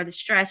anxiety or the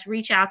stress.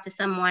 Reach out to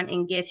someone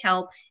and get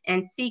help,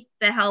 and seek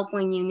the help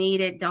when you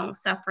need it. Don't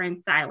suffer in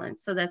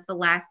silence. So that's the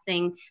last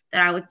thing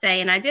that I would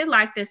say. And I did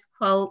like this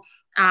quote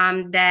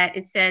that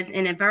it says,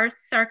 in adverse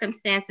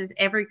circumstances,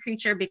 every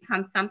creature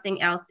becomes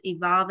something else,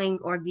 evolving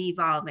or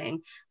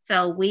devolving.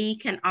 So we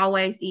can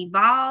always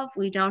evolve.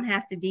 We don't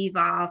have to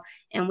devolve,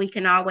 and we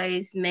can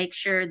always make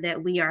sure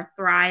that we are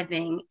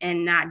thriving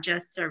and not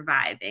just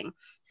surviving.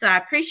 So I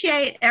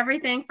appreciate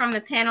everything from the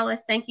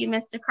panelists. Thank you,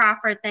 Mr.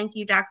 Crawford. Thank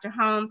you, Dr.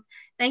 Holmes.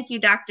 Thank you,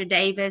 Dr.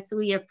 Davis.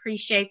 We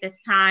appreciate this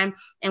time,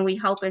 and we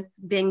hope it's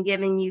been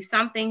giving you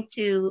something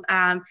to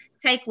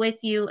take with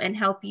you and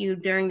help you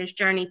during this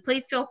journey.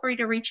 Please feel free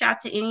to reach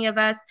out to any of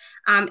us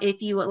if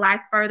you would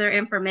like further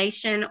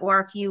information,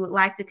 or if you would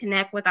like to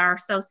connect with our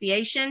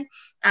association.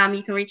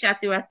 You can reach out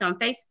to us on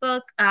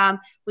Facebook.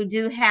 We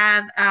do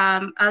have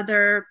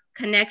other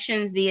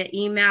connections via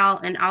email,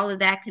 and all of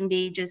that can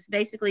be just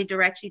basically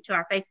direct you to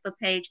our Facebook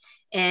page,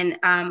 and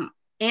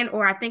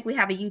or I think we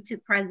have a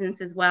YouTube presence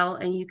as well,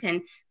 and you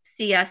can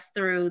see us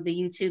through the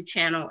YouTube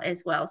channel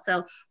as well.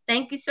 So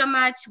thank you so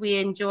much. We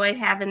enjoyed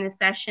having this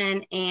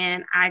session,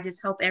 and I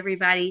just hope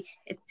everybody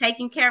is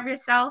taking care of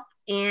yourself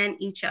and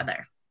each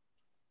other.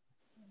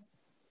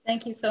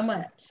 Thank you so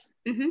much.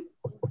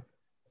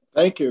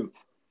 Thank you.